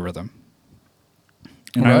algorithm.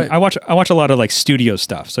 And I watch a lot of like studio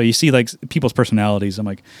stuff. So you see like people's personalities. I'm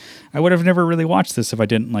like, I would have never really watched this if I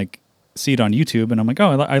didn't like see it on YouTube. And I'm like,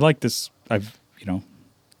 oh, I like this.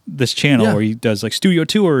 This channel where he does like studio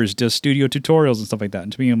tours, does studio tutorials and stuff like that.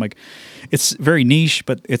 And to me, I'm like, it's very niche,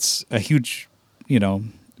 but it's a huge,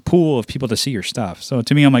 pool of people to see your stuff. So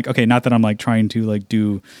to me, I'm like, okay, not that I'm like trying to like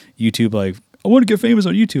do YouTube, like I want to get famous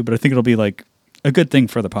on YouTube, but I think it'll be like a good thing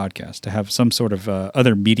for the podcast to have some sort of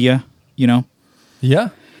other media, Yeah,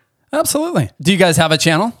 absolutely. Do you guys have a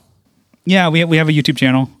channel? Yeah, we have a YouTube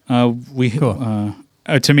channel.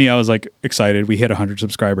 to me, I was like excited. We hit 100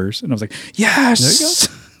 subscribers, and I was like, yes,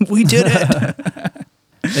 we did it.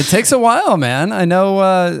 It takes a while, man. I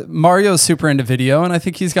know Mario's super into video, and I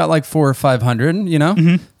think he's got like 400 or 500, you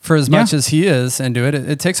know, for as much as he is into it.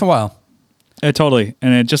 It takes a while. Totally.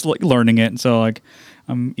 And it just like learning it. And so like,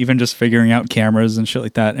 I'm even just figuring out cameras and shit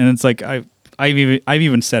like that. And it's like, I've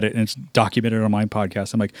even said it, and it's documented on my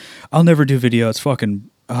podcast. I'm like, I'll never do video. It's fucking,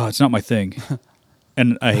 it's not my thing.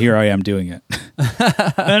 And here I am doing it.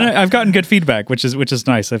 And I've gotten good feedback, which is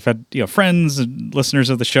nice. I've had, friends and listeners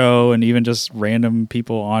of the show, and even just random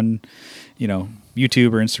people on,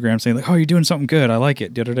 YouTube or Instagram saying like, oh, you're doing something good. I like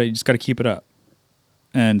it. You just got to keep it up.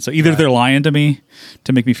 And so either they're lying to me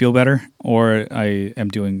to make me feel better, or I am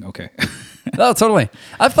doing okay. Oh, totally.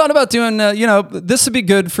 I've thought about doing, this would be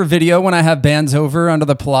good for video when I have bands over under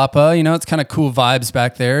the Palapa. It's kind of cool vibes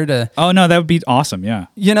back there. Oh, no, that would be awesome. Yeah.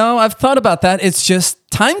 I've thought about that. It's just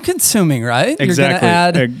time consuming, right? Exactly. You're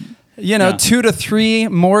going to add, 2 to 3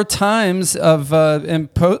 more times of in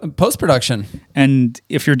post-production. And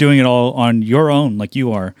if you're doing it all on your own, like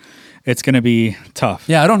you are, it's going to be tough.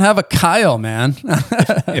 Yeah, I don't have a Kyle, man.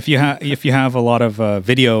 if you have a lot of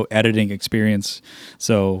video editing experience,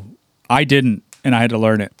 so I didn't, and I had to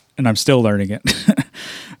learn it, and I'm still learning it.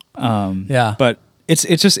 Yeah, but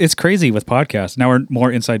it's crazy with podcasts. Now we're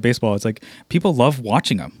more inside baseball. It's like people love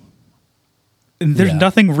watching them, and there's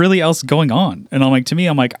nothing really else going on. And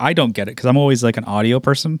I'm like, I don't get it, because I'm always like an audio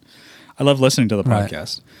person. I love listening to the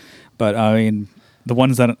podcast, but I mean, the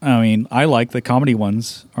ones that I like, the comedy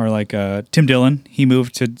ones, are like Tim Dillon. He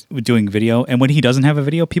moved to doing video, and when he doesn't have a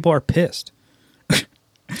video, people are pissed.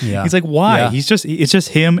 Yeah. He's like, why? Yeah. It's just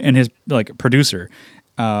him and his like producer.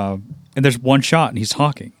 And there's one shot and he's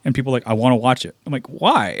talking, and people are like, I want to watch it. I'm like,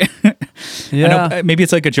 why? Yeah. I know, maybe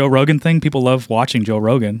it's like a Joe Rogan thing. People love watching Joe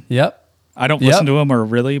Rogan. Yep. I don't listen to him or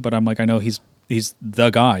really, but I'm like, I know he's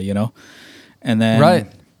the guy, And then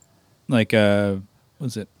like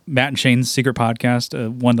was it Matt and Shane's Secret Podcast,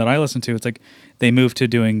 one that I listen to? It's like they moved to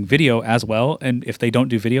doing video as well, and if they don't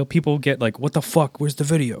do video, people get like, what the fuck? Where's the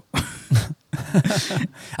video?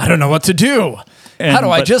 I don't know what to do. How do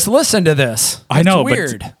I just listen to this? I know,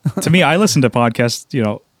 weird. But to me, I listen to podcasts,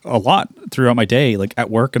 a lot throughout my day, like at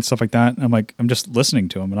work and stuff like that. And I'm just listening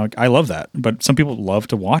to them, and I love that. But some people love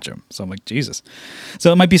to watch them, so I'm like, Jesus.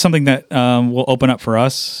 So it might be something that will open up for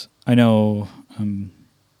us. I know,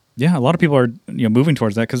 a lot of people are moving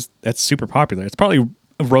towards that because that's super popular. It's probably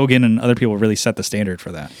Rogan and other people really set the standard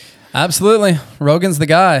for that. Absolutely. Rogan's the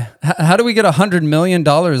guy. How do we get $100 million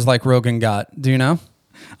like Rogan got? Do you know?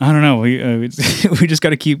 I don't know. We just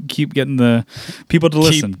got to keep getting the people to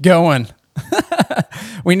listen. Keep going.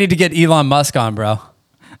 We need to get Elon Musk on, bro.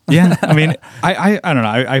 Yeah. I mean, I don't know.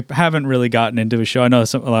 I haven't really gotten into a show. I know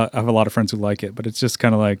I have a lot of friends who like it, but it's just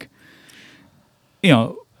kind of like,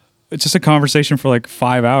 it's just a conversation for like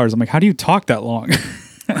 5 hours. I'm like, how do you talk that long?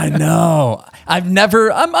 I know.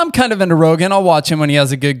 I'm kind of into Rogan. I'll watch him when he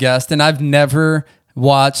has a good guest, and I've never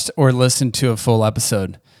watched or listened to a full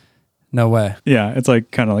episode. No way. Yeah, it's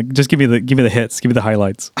like kind of like, just give me the hits, give me the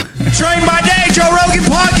highlights. Train by day, Joe Rogan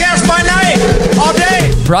podcast by night, all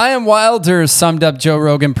day. Brian Wilder summed up Joe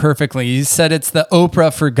Rogan perfectly. He said it's the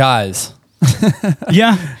Oprah for guys.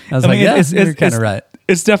 Yeah. I was you're kind of right.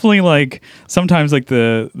 It's definitely like, sometimes like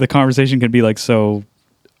the conversation can be like so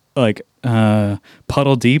like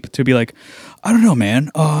puddle deep to be like, I don't know,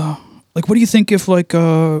 man. Like, what do you think if like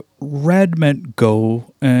red meant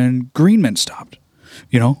go and green meant stopped?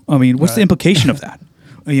 I mean, what's the implication of that?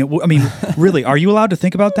 I mean, really, are you allowed to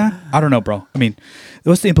think about that? I don't know, bro. I mean,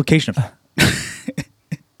 what's the implication of that?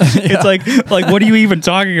 It's like, what are you even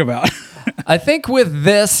talking about? I think with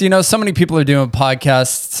this, so many people are doing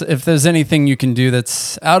podcasts. If there's anything you can do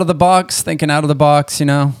that's out of the box, thinking out of the box,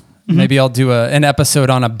 maybe I'll do an episode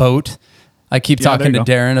on a boat. I keep talking to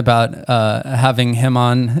Darren about having him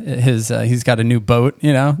on his. He's got a new boat.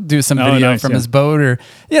 Do some video from his boat, or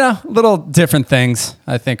little different things.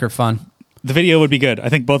 I think are fun. The video would be good. I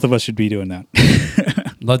think both of us should be doing that.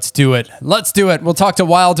 Let's do it. We'll talk to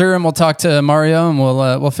Wilder and we'll talk to Mario, and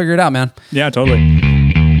we'll figure it out, man. Yeah, totally.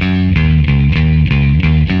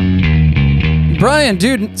 Brian,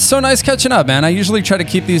 dude, so nice catching up, man. I usually try to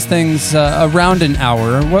keep these things around an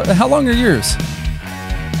hour. How long are yours?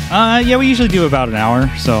 Yeah, we usually do about an hour,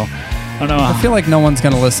 so I don't know. I feel like no one's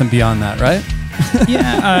going to listen beyond that, right?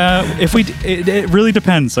 Yeah, it really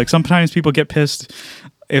depends. Like, sometimes people get pissed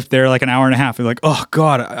if they're like an hour and a half. They're like, oh,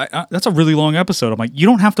 God, that's a really long episode. I'm like, you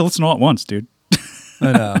don't have to listen all at once, dude.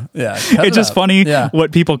 I know. Yeah. It's just funny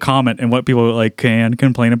what people comment and what people like can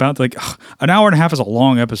complain about. They're like, an hour and a half is a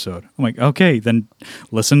long episode. I'm like, okay, then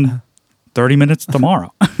listen 30 minutes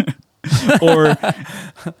tomorrow.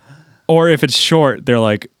 or if it's short, they're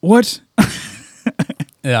like, what?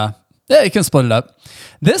 Yeah. Yeah, you can split it up.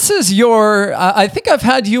 This is your, I think I've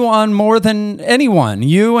had you on more than anyone.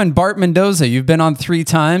 You and Bart Mendoza, you've been on 3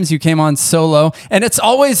 times. You came on solo, and it's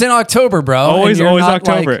always in October, bro. Always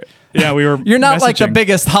October. Like, yeah, we were you're not messaging. like the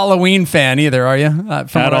biggest Halloween fan either, are you? From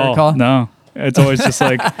At what I all. recall? No. It's always just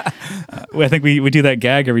like, I think we do that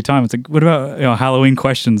gag every time. It's like, what about Halloween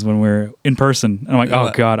questions when we're in person? And I'm like,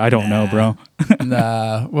 oh God, I don't know, bro.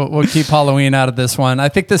 Nah, we'll keep Halloween out of this one. I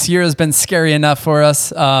think this year has been scary enough for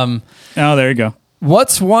us. Oh, there you go.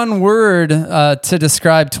 What's one word to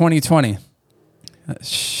describe 2020?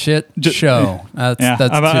 Shit show. That's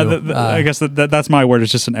two. I guess that's my word.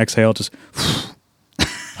 It's just an exhale. Just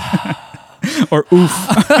or oof.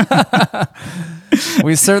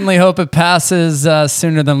 We certainly hope it passes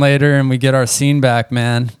sooner than later and we get our scene back,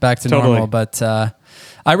 man. Back to normal. But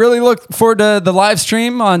I really look forward to the live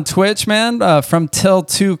stream on Twitch, man, from Till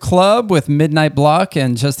 2 Club with Midnight Block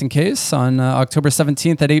and Just In Case on October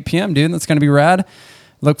 17th at 8 p.m., dude. That's going to be rad.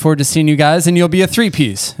 Look forward to seeing you guys. And you'll be a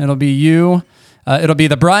 3-piece. It'll be you. It'll be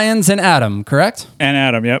the Bryans and Adam, correct? And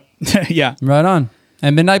Adam, yep. Yeah. Right on.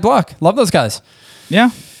 And Midnight Block. Love those guys. Yeah.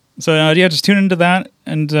 So, just tune into that.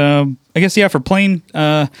 And I guess, for playing,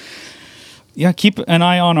 keep an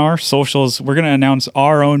eye on our socials. We're going to announce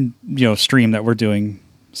our own, stream that we're doing.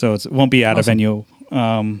 So it won't be at a venue.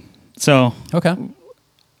 Okay.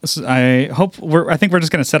 I think we're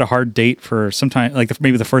just going to set a hard date for sometime, like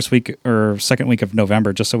maybe the first week or second week of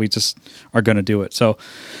November, just so we just are going to do it. So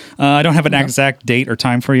I don't have an exact date or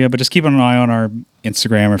time for you, but just keep an eye on our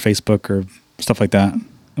Instagram or Facebook or stuff like that.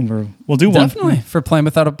 And we'll do one. Definitely for Playing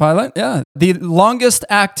Without a Pilot. Yeah. The longest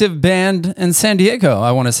active band in San Diego,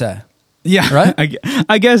 I want to say. Yeah. Right?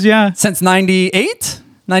 I guess, yeah. Since 98?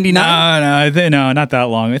 99? No, not that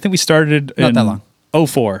long. I think we started not in that long.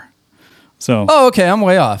 2004. So. Oh, okay. I'm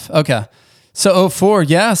way off. Okay. So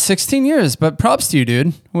 2004, 16 years. But props to you,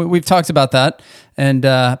 dude. We've talked about that. And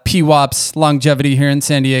PWAP's longevity here in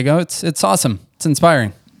San Diego. It's awesome. It's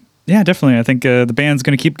inspiring. Yeah, definitely. I think the band's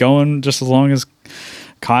going to keep going just as long as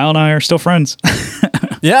Kyle and I are still friends.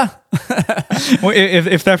 Yeah. Well,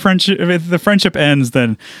 if the friendship ends,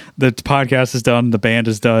 then the podcast is done. The band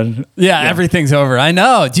is done. Yeah, everything's over. I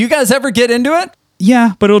know. Do you guys ever get into it?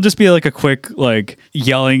 Yeah, but it'll just be like a quick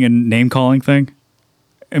yelling and name calling thing,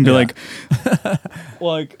 and be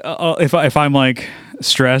if I'm like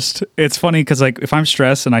stressed, it's funny because if I'm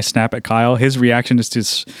stressed and I snap at Kyle, his reaction is to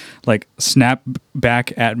snap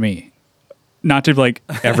back at me. Not to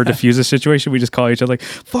ever diffuse a situation. We just call each other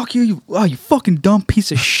fuck you, you fucking dumb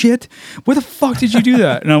piece of shit. Where the fuck did you do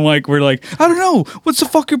that? And we're I don't know. What's the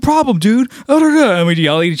fucking problem, dude? I don't know. And we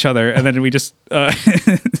yell at each other, and then we just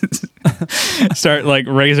start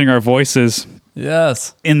raising our voices.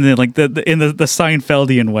 Yes. In the the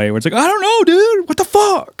Seinfeldian way, where it's I don't know, dude. What the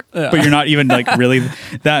fuck? Yeah. But you're not even really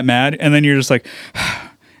that mad, and then you're just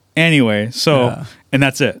anyway. So and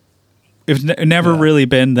that's it. It's never really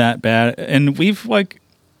been that bad, and we've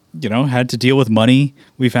had to deal with money.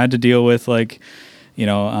 We've had to deal with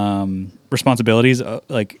responsibilities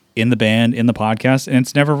in the band, in the podcast, and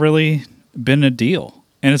it's never really been a deal.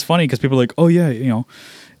 And it's funny because people are oh yeah,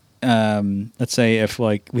 let's say if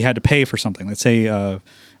we had to pay for something, let's say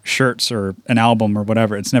shirts or an album or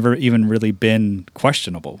whatever, it's never even really been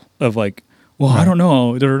questionable of well, I don't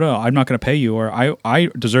know, I'm not going to pay you, or I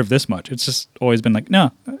deserve this much. It's just always been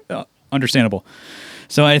no. Understandable.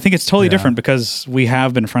 So I think it's totally different because we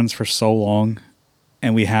have been friends for so long,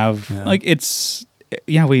 and we have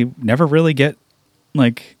we never really get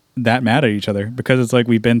that mad at each other because it's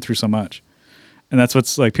we've been through so much, and that's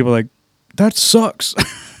what's people are that sucks.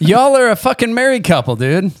 Y'all are a fucking married couple,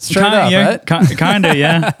 dude. Straight up, right? Kind of,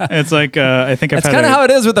 yeah. It's I think it's kind of how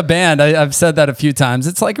it is with a band. I've said that a few times.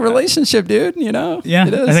 It's like a relationship, dude. Yeah,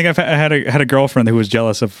 it is. I think I had a girlfriend who was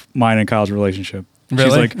jealous of mine and Kyle's relationship.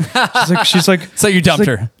 Really? She's like. So you dumped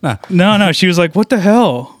her? No. She was like, "What the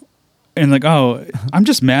hell?" And I'm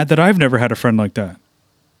just mad that I've never had a friend like that.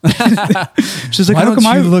 She's why how come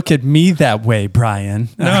you look at me that way, Brian?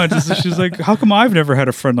 No, she's how come I've never had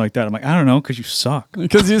a friend like that? I'm I don't know, because you suck.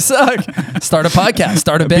 Because you suck. Start a podcast,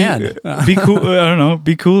 start a band. Be cool. I don't know.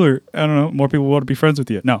 Be cooler. I don't know. More people want to be friends with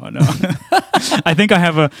you. No. I think I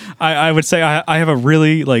have I would say I have a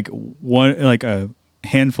really one a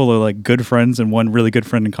handful of like good friends and one really good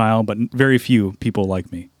friend in Kyle, but very few people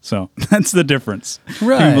like me. So that's the difference.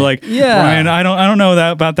 Right. People like, yeah, Brian, I don't know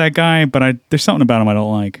that about that guy, but there's something about him I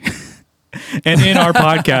don't like. And in our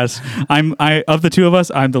podcast, I of the two of us,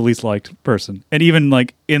 I'm the least liked person. And even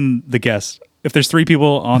like in the guests, if there's 3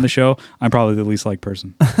 people on the show, I'm probably the least liked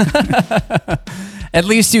person. At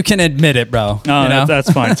least you can admit it, bro. Oh, you know? that's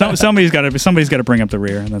fine. Somebody's got to bring up the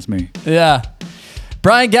rear, and that's me. Yeah.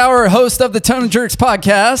 Brian Gower, host of the Tone Jerks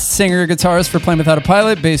podcast, singer, guitarist for Playing Without a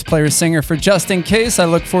Pilot, bass player, singer for Just In Case. I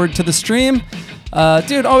look forward to the stream.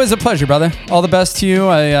 Dude, always a pleasure, brother. All the best to you.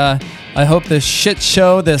 I hope this shit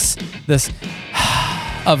show, this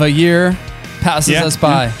of a year passes us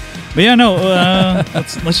by. Yeah. But yeah, no,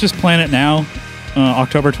 let's just plan it now.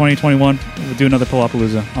 October 2021, we'll do another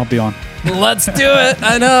Palapalooza. I'll be on. Let's do it.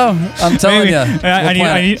 I know. I'm telling you.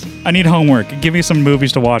 I need homework. Give me some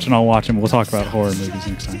movies to watch, and I'll watch them. We'll talk about horror movies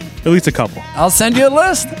next time. At least a couple. I'll send you a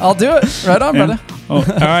list. I'll do it. Right on, brother. Oh, all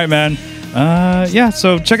right, man.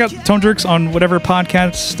 So check out Tone Jerks on whatever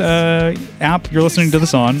podcast app you're listening to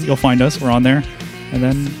this on. You'll find us. We're on there. And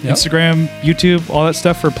then Instagram, YouTube, all that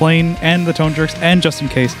stuff for Plane and the Tone Jerks and Just In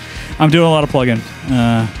Case. I'm doing a lot of plug-in.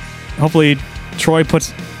 Hopefully Troy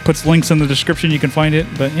puts links in the description. You can find it.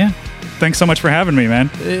 But yeah, thanks so much for having me, man.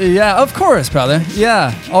 Yeah, of course, brother.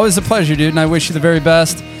 Yeah, always a pleasure, dude. And I wish you the very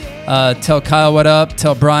best. Tell Kyle what up.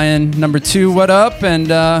 Tell Brian number 2 what up. And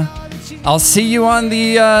I'll see you on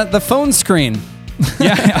the phone screen.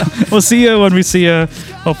 Yeah, we'll see you when we see you.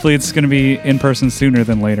 Hopefully it's going to be in person sooner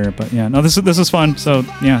than later. But yeah, no, this is fun. So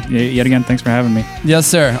yeah, yet again, thanks for having me. Yes,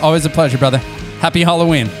 sir. Always a pleasure, brother. Happy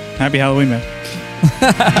Halloween. Happy Halloween, man.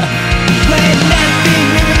 When nothing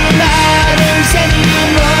really matters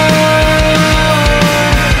anymore,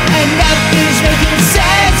 and nothing's making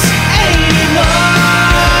sense anymore.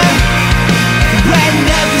 When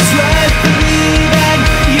nothing's worth believing,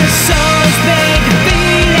 your soul's been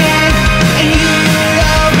defeated, and you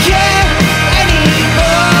don't care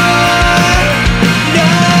anymore. No.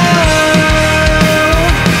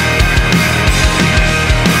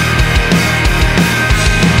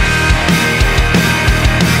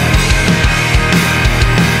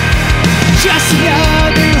 Just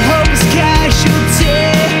another hopeless casualty.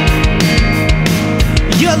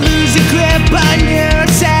 You're losing grip on your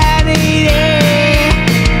sanity.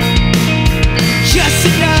 Just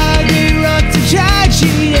another road to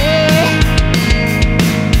tragedy.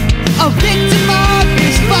 A victim of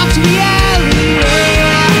this fucked reality.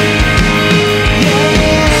 Yeah.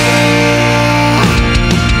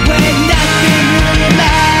 When nothing really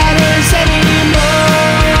matters anymore,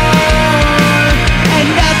 and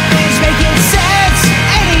nothing's making sense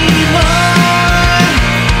anymore.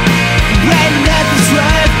 When nothing's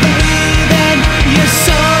worth believing, your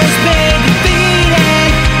soul's been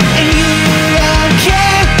defeated, and you don't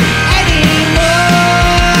care anymore.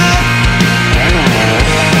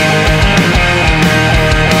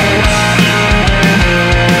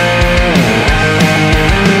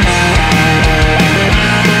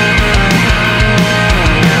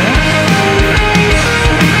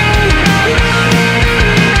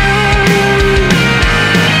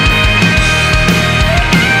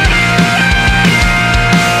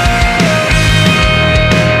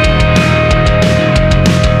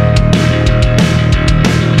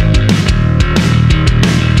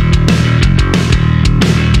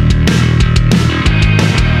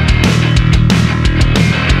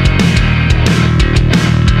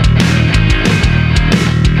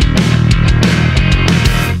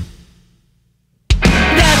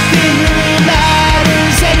 Nothing really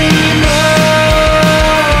matters anymore,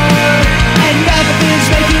 and nothing's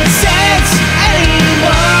making sense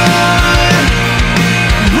anymore.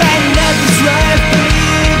 When nothing's worth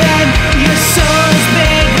believing, your soul's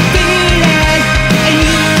been defeated, and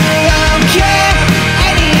you don't care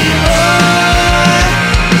anymore.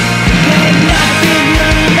 When nothing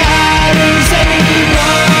really matters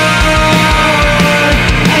anymore,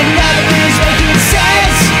 and nothing's making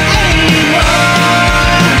sense anymore.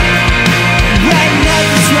 When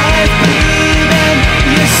nothing's worth believing,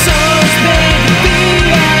 your soul's been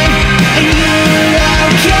defeated, and you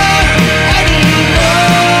don't care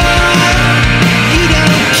anymore. You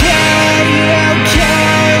don't care, you don't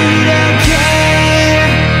care, you don't care.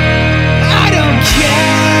 I don't care,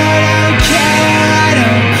 I don't care, I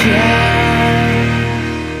don't care.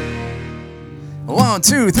 1,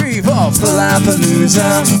 2, 3, 4. Palapalooza.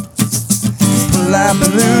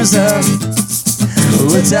 Palapalooza.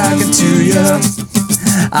 We're talking to you.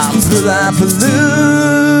 I'm Palapalooza.